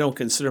I don't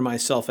consider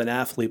myself an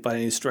athlete by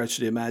any stretch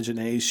of the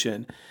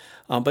imagination.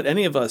 But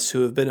any of us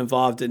who have been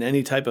involved in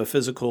any type of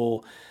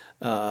physical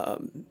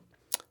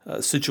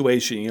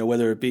situation,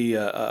 whether it be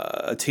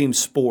a team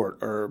sport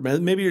or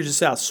maybe you're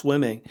just out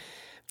swimming,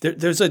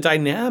 there's a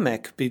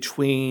dynamic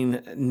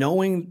between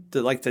knowing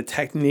the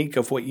technique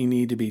of what you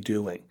need to be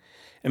doing.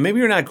 And maybe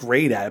you're not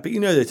great at it, but you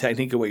know the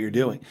technique of what you're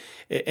doing.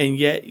 And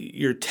yet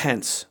you're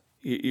tense.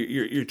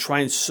 You're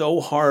trying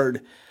so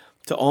hard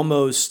to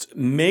almost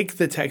make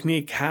the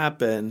technique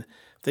happen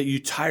that you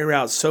tire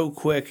out so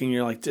quick and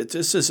you're like,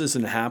 this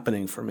isn't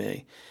happening for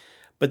me.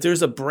 But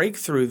there's a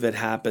breakthrough that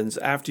happens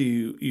after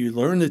you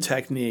learn the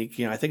technique.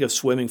 I think of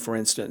swimming, for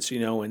instance,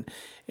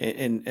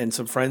 and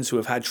some friends who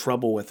have had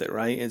trouble with it,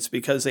 right? It's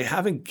because they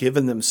haven't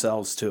given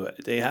themselves to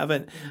it. They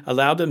haven't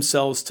allowed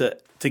themselves to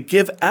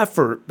give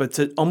effort, but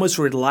to almost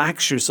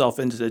relax yourself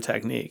into the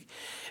technique.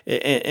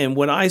 And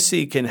what I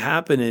see can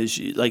happen is,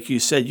 like you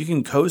said, you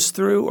can coast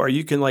through, or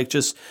you can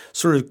just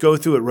sort of go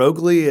through it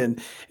roguely and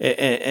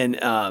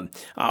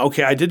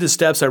okay, I did the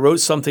steps, I wrote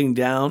something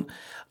down.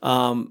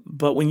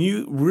 But when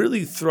you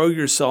really throw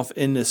yourself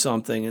into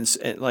something,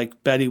 and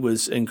like Betty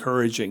was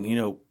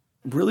encouraging,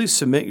 really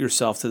submit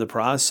yourself to the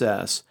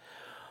process,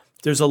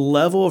 there's a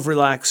level of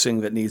relaxing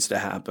that needs to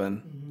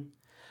happen,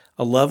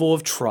 a level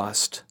of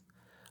trust,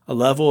 a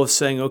level of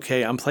saying,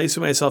 okay, I'm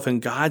placing myself in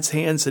God's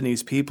hands and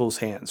these people's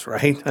hands,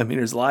 right? I mean,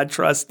 there's a lot of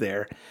trust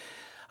there.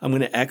 I'm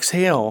going to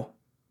exhale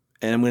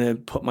and I'm going to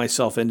put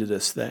myself into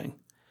this thing.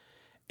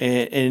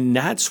 And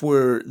that's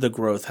where the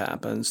growth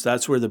happens.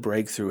 That's where the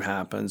breakthrough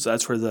happens.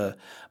 That's where the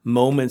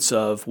moments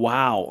of,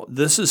 wow,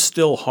 this is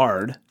still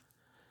hard.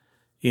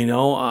 I'm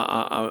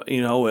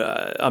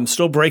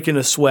still breaking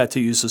a sweat, to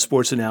use the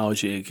sports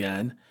analogy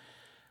again,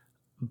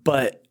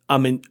 but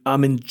I'm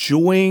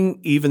enjoying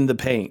even the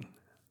pain.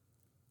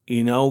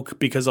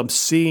 Because I'm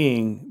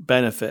seeing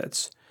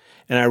benefits.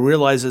 And I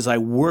realize as I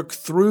work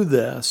through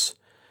this,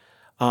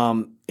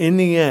 in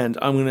the end,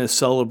 I'm going to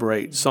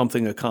celebrate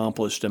something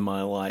accomplished in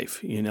my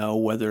life,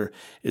 whether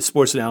it's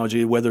sports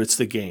analogy, whether it's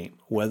the game,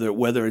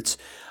 whether it's,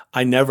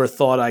 I never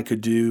thought I could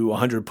do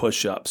 100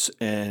 push-ups,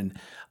 and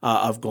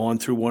I've gone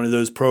through one of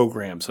those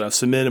programs and I've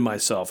submitted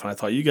myself, and I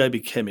thought, you got to be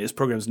kidding me. This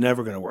program's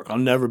never going to work. I'll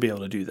never be able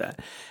to do that.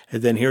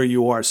 And then here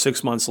you are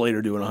 6 months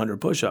later doing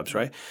 100 push-ups,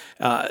 right?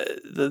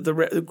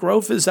 The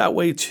growth is that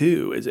way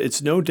too.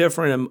 It's no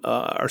different.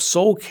 Our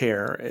soul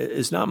care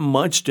is not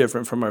much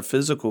different from our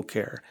physical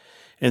care,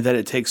 in that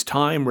it takes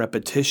time,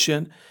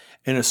 repetition,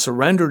 and a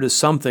surrender to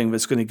something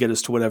that's going to get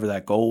us to whatever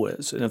that goal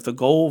is. And if the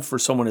goal for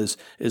someone is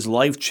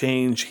life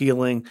change,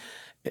 healing,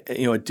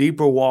 a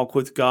deeper walk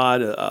with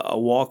God, a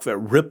walk that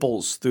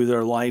ripples through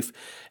their life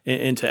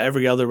into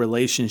every other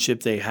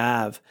relationship they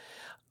have,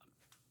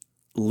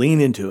 lean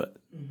into it.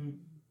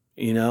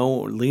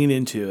 Lean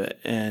into it.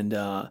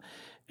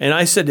 And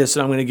I said this,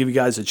 and I'm going to give you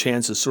guys a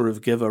chance to sort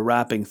of give a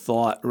wrap-up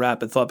thought.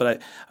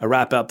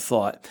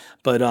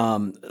 But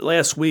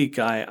last week,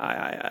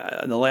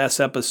 in the last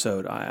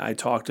episode, I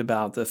talked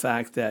about the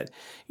fact that,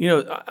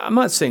 I'm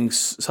not saying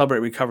Celebrate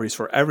Recovery is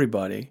for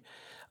everybody,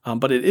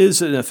 but it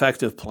is an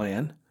effective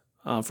plan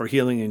for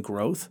healing and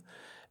growth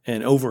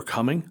and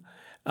overcoming.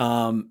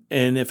 And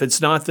if it's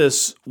not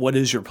this, what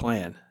is your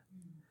plan?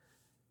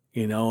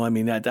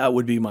 That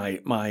would be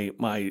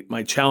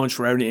my challenge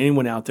for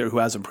anyone out there who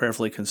hasn't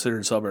prayerfully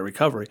considered Celebrate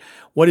Recovery.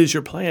 What is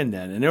your plan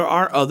then? And there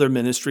are other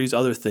ministries,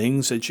 other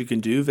things that you can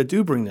do that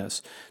do bring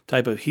this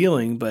type of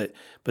healing, but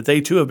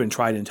they too have been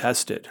tried and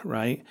tested,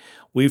 right?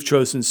 We've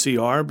chosen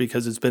CR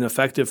because it's been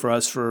effective for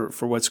us for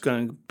what's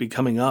going to be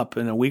coming up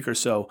in a week or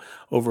so,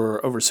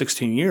 over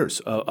 16 years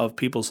of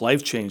people's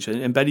life change.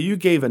 And Betty, you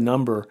gave a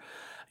number.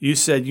 You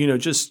said,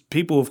 just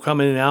people who've come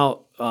in and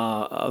out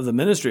of the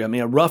ministry.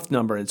 A rough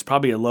number, it's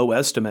probably a low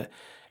estimate,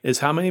 is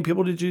how many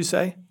people did you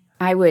say?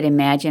 I would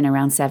imagine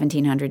around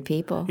 1,700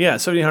 people. Yeah,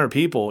 1,700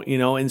 people,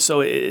 and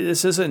so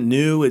this isn't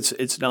new.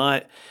 It's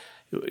not,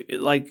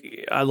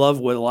 like, I love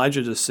what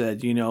Elijah just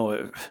said,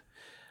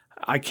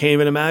 I can't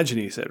even imagine,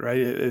 he said, right?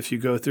 If you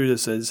go through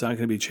this, it's not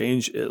going to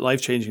be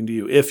life-changing to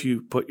you if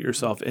you put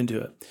yourself into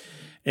it.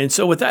 And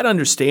so with that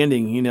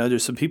understanding,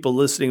 there's some people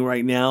listening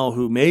right now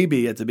who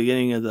maybe at the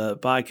beginning of the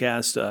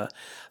podcast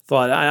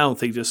thought, I don't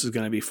think this is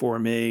going to be for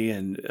me.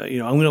 And, I'm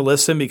going to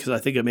listen because I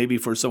think it may be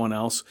for someone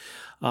else.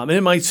 And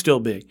it might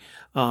still be.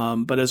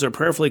 But as they're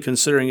prayerfully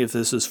considering if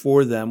this is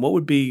for them, what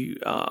would be,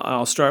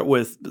 I'll start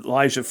with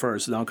Elijah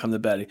first, and I'll come to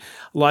Betty.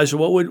 Elijah,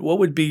 what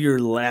would be your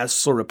last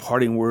sort of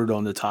parting word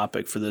on the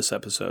topic for this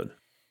episode?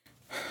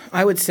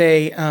 I would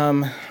say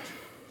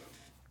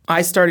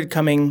I started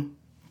coming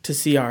to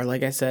CR,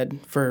 like I said,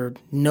 for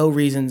no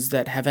reasons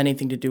that have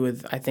anything to do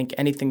with, I think,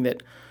 anything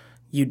that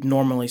you'd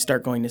normally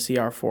start going to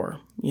CR for,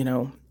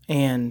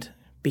 and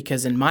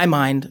because in my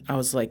mind, I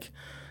was like,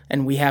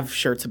 and we have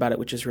shirts about it,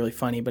 which is really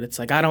funny, but it's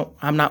like,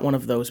 I'm not one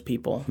of those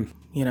people,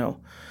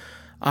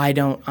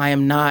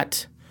 I'm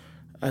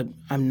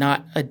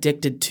not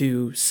addicted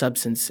to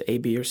substance A,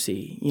 B, or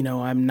C,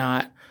 I'm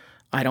not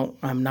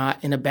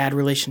in a bad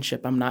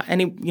relationship. I'm not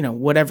any,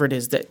 whatever it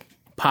is that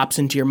pops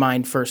into your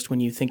mind first when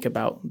you think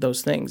about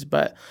those things.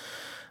 But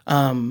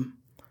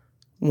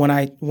when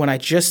I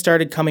just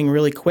started coming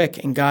really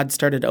quick and God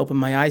started to open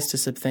my eyes to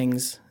some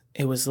things,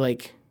 it was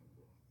like,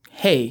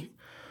 hey,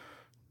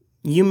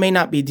 you may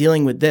not be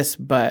dealing with this,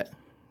 but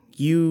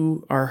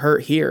you are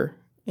hurt here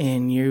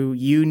and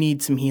you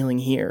need some healing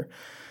here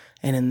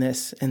and in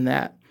this and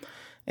that.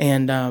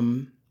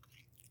 And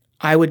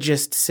I would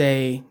just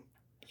say,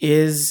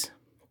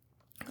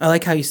 I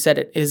like how you said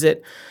it. Is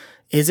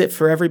it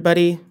for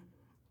everybody?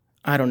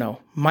 I don't know.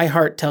 My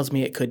heart tells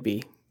me it could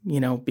be,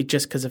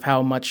 just because of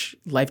how much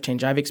life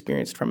change I've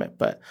experienced from it.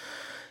 But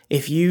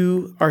if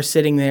you are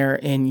sitting there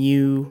and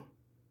you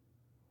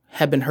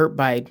have been hurt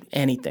by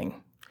anything,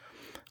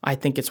 I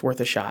think it's worth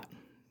a shot,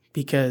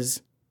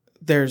 because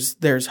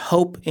there's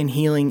hope and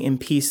healing and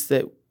peace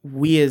that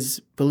we as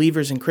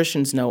believers and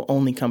Christians know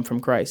only come from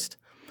Christ.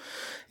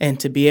 And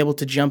to be able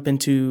to jump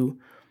into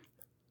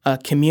a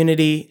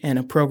community and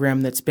a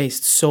program that's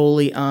based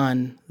solely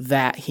on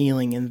that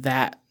healing and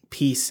that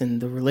peace and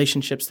the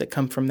relationships that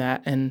come from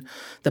that and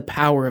the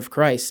power of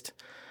Christ,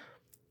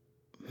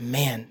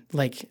 man,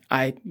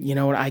 I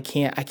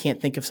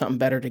can't think of something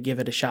better to give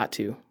it a shot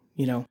to,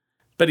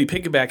 Betty,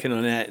 piggybacking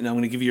on that, and I'm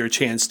going to give you a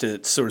chance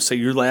to sort of say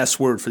your last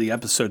word for the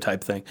episode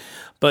type thing.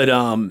 But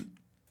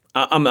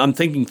I'm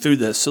thinking through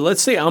this. So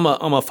let's say I'm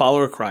a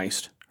follower of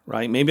Christ,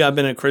 right? Maybe I've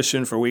been a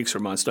Christian for weeks or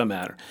months, doesn't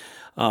matter.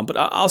 But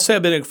I'll say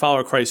I've been a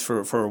follower of Christ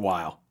for a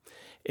while.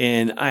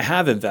 And I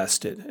have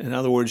invested. In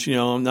other words,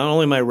 not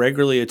only am I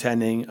regularly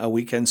attending a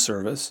weekend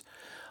service,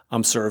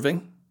 I'm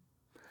serving.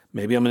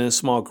 Maybe I'm in a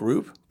small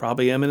group.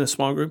 Probably am in a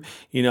small group,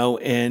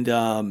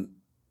 and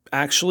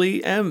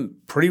actually am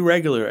pretty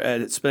regular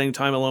at spending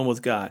time alone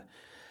with God.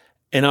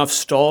 And I've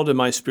stalled in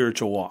my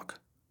spiritual walk.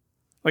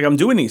 Like, I'm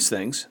doing these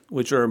things,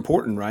 which are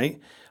important,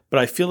 right? But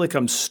I feel like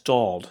I'm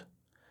stalled.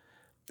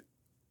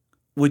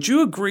 Would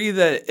you agree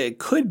that it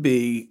could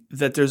be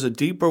that there's a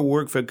deeper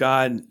work that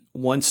God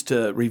wants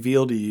to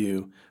reveal to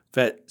you,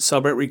 that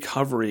Celebrate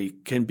Recovery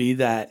can be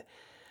that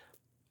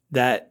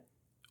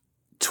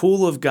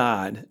tool of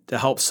God to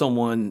help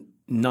someone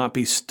not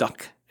be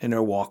stuck in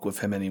their walk with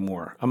Him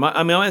anymore? I'm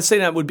not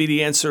saying that would be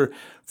the answer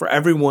for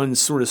everyone's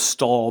sort of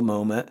stall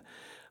moment,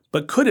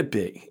 but could it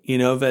be,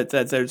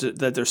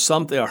 that there's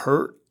something, a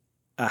hurt,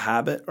 a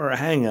habit, or a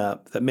hang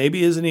up that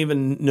maybe isn't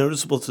even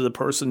noticeable to the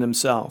person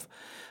themselves,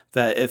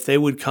 that if they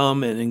would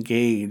come and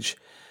engage,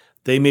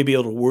 they may be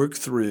able to work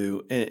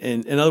through.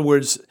 And in other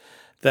words,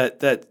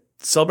 that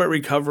Celebrate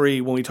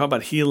Recovery, when we talk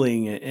about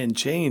healing and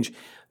change,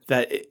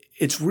 that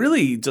it's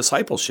really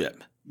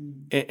discipleship.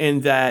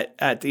 And that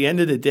at the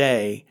end of the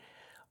day,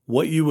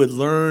 what you would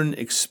learn,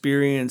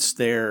 experience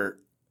there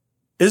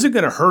isn't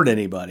going to hurt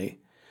anybody,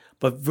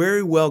 but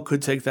very well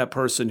could take that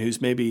person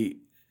who's maybe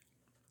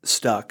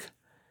stuck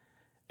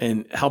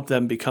and help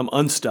them become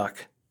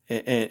unstuck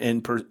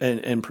and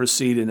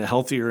proceed in a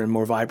healthier and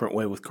more vibrant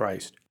way with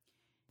Christ.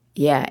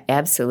 Yeah,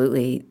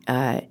 absolutely.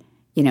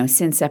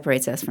 Sin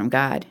separates us from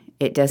God.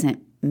 It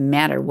doesn't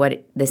matter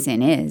what the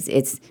sin is.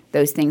 It's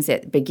those things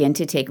that begin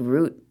to take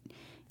root.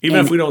 Even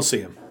if we don't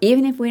see them.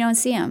 Even if we don't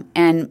see them.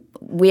 And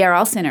we are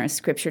all sinners.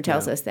 Scripture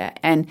tells us that.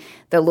 And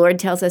the Lord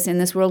tells us in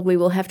this world we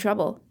will have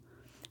trouble.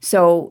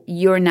 So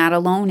you're not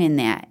alone in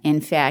that.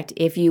 In fact,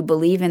 if you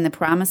believe in the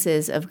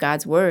promises of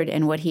God's word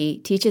and what He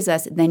teaches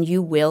us, then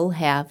you will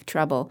have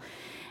trouble.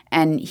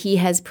 And He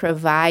has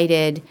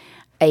provided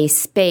a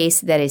space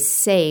that is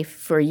safe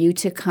for you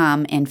to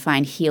come and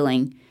find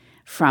healing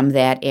from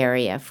that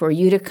area, for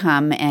you to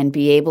come and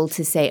be able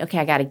to say, okay,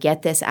 I got to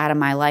get this out of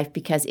my life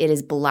because it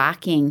is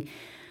blocking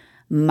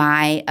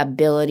my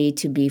ability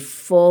to be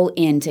full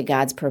into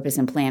God's purpose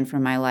and plan for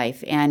my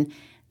life. And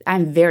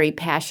I'm very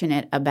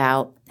passionate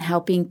about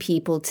helping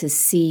people to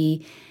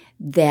see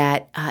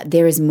that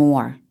there is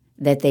more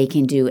that they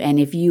can do. And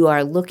if you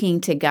are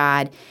looking to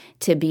God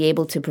to be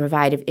able to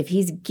provide, if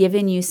He's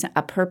given you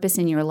a purpose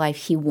in your life,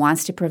 He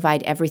wants to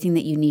provide everything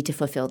that you need to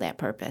fulfill that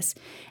purpose.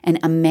 And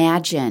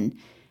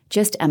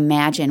just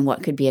imagine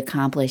what could be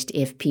accomplished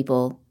if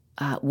people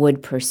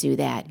would pursue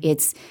that.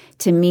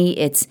 To me,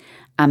 it's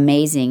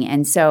amazing.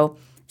 And so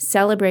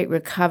Celebrate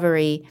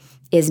Recovery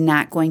is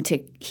not going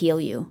to heal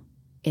you.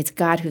 It's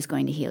God who's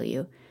going to heal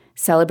you.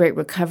 Celebrate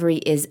Recovery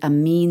is a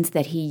means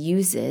that he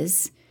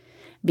uses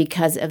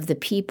because of the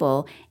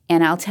people.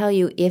 And I'll tell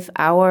you, if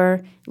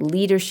our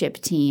leadership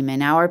team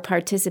and our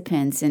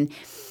participants, and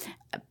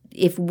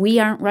if we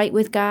aren't right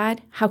with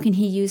God, how can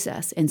he use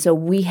us? And so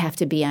we have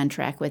to be on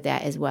track with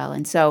that as well.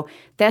 And so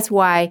that's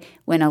why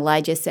when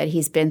Elijah said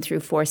he's been through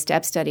 4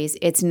 step studies,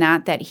 it's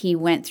not that he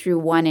went through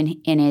one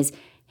and is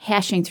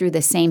hashing through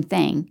the same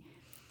thing.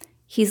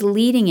 He's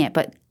leading it,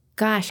 but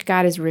gosh,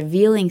 God is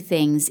revealing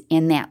things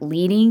in that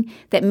leading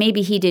that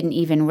maybe he didn't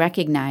even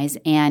recognize,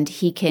 and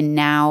he can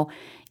now,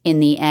 in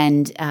the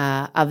end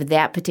of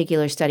that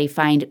particular study,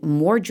 find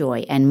more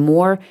joy and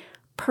more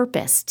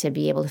purpose to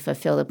be able to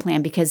fulfill the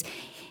plan, because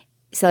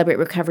Celebrate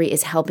Recovery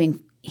is helping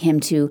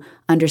him to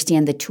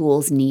understand the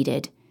tools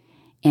needed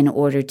in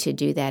order to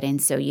do that.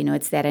 And so,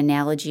 it's that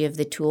analogy of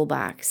the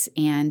toolbox,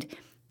 and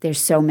there's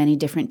so many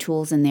different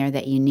tools in there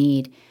that you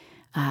need.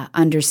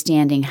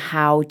 Understanding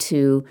how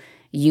to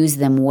use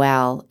them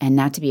well and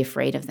not to be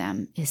afraid of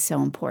them is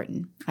so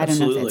important. I don't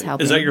know if that's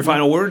helping. Is that your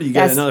final word? You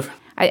got another?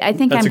 I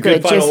think I'm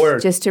good.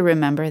 Just to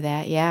remember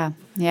that. Yeah.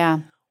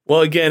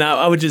 Well, again,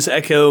 I would just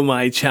echo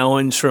my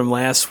challenge from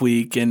last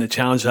week and the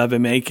challenge I've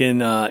been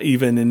making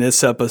even in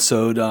this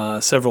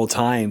episode several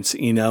times.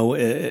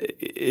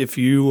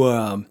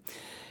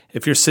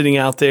 If you're sitting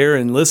out there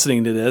and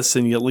listening to this,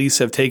 and you at least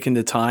have taken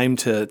the time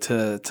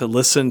to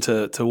listen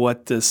to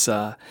what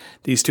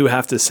these two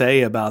have to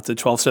say about the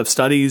 12-step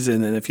studies,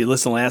 and then if you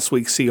listen to last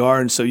week's CR,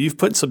 and so you've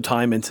put some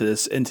time into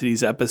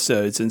these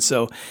episodes, and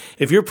so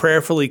if you're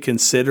prayerfully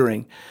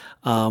considering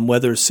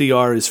whether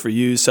CR is for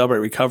you, Celebrate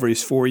Recovery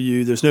is for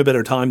you, there's no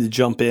better time to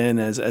jump in.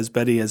 As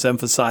Betty has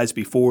emphasized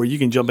before, you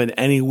can jump in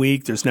any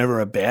week. There's never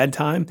a bad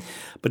time,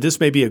 but this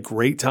may be a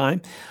great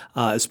time,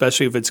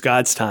 especially if it's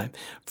God's time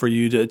for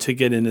you to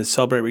get into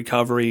Celebrate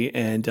Recovery.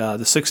 And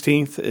the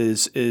 16th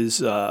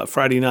is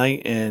Friday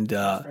night and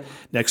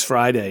next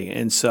Friday.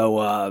 And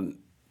so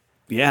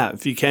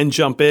if you can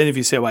jump in, if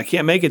you say, well, I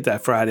can't make it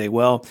that Friday,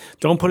 well,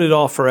 don't put it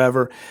off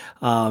forever,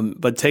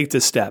 but take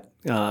the step.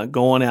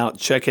 Go on out,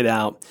 check it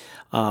out.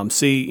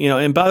 See,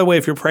 and by the way,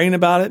 if you're praying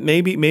about it,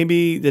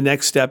 maybe the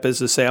next step is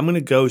to say, I'm going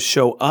to go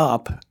show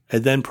up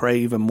and then pray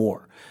even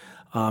more.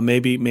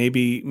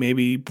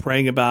 Maybe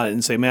praying about it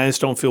and say, man, I just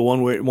don't feel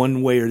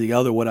one way or the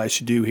other what I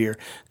should do here.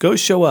 Go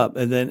show up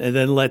and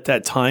then let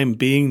that time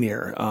being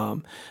there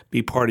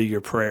be part of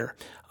your prayer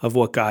of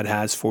what God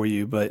has for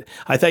you. But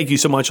I thank you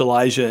so much,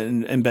 Elijah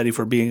and Betty,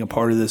 for being a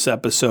part of this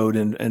episode,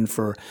 and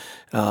for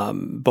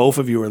both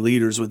of you are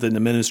leaders within the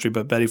ministry,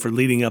 but Betty for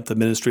leading up the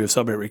ministry of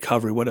Celebrate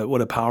Recovery.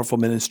 What a powerful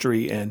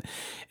ministry. And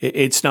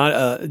it's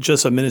not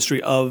just a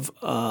ministry of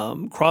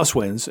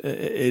Crosswinds.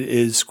 It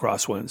is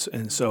Crosswinds.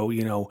 And so,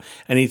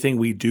 anything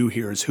we do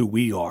here is who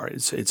we are.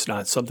 It's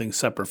not something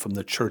separate from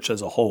the church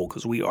as a whole,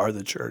 because we are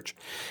the church.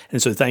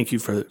 And so thank you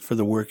for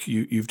the work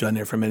you've done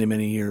there for many,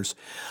 many years.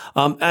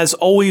 As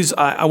always,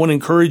 I want to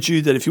encourage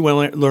you that if you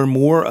want to learn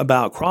more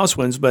about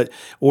Crosswinds,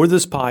 or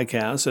this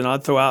podcast, and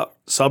I'd throw out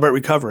Celebrate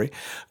Recovery,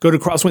 go to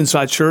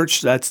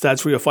crosswinds.church.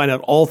 That's where you'll find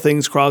out all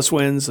things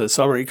Crosswinds.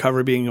 Celebrate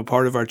Recovery being a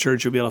part of our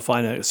church, you'll be able to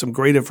find some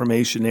great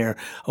information there,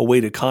 a way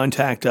to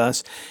contact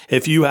us.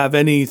 If you have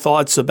any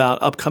thoughts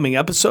about upcoming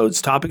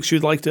episodes, topics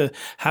you'd like to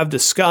have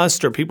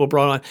discussed or people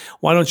brought on,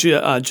 why don't you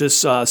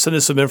just send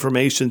us some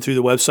information through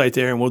the website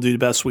there, and we'll do the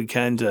best we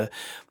can to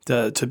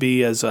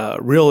be as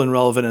real and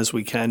relevant as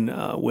we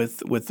can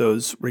with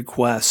those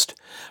requests.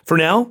 For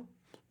now,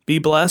 be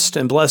blessed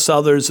and bless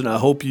others, and I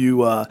hope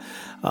you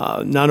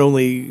not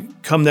only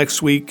come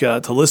next week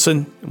to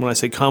listen, when I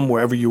say come,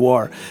 wherever you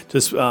are,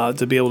 just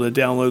to be able to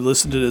download,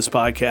 listen to this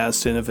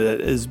podcast, and if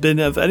it has been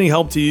of any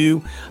help to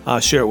you,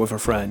 share it with a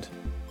friend.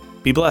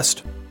 Be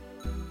blessed.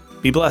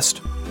 Be blessed.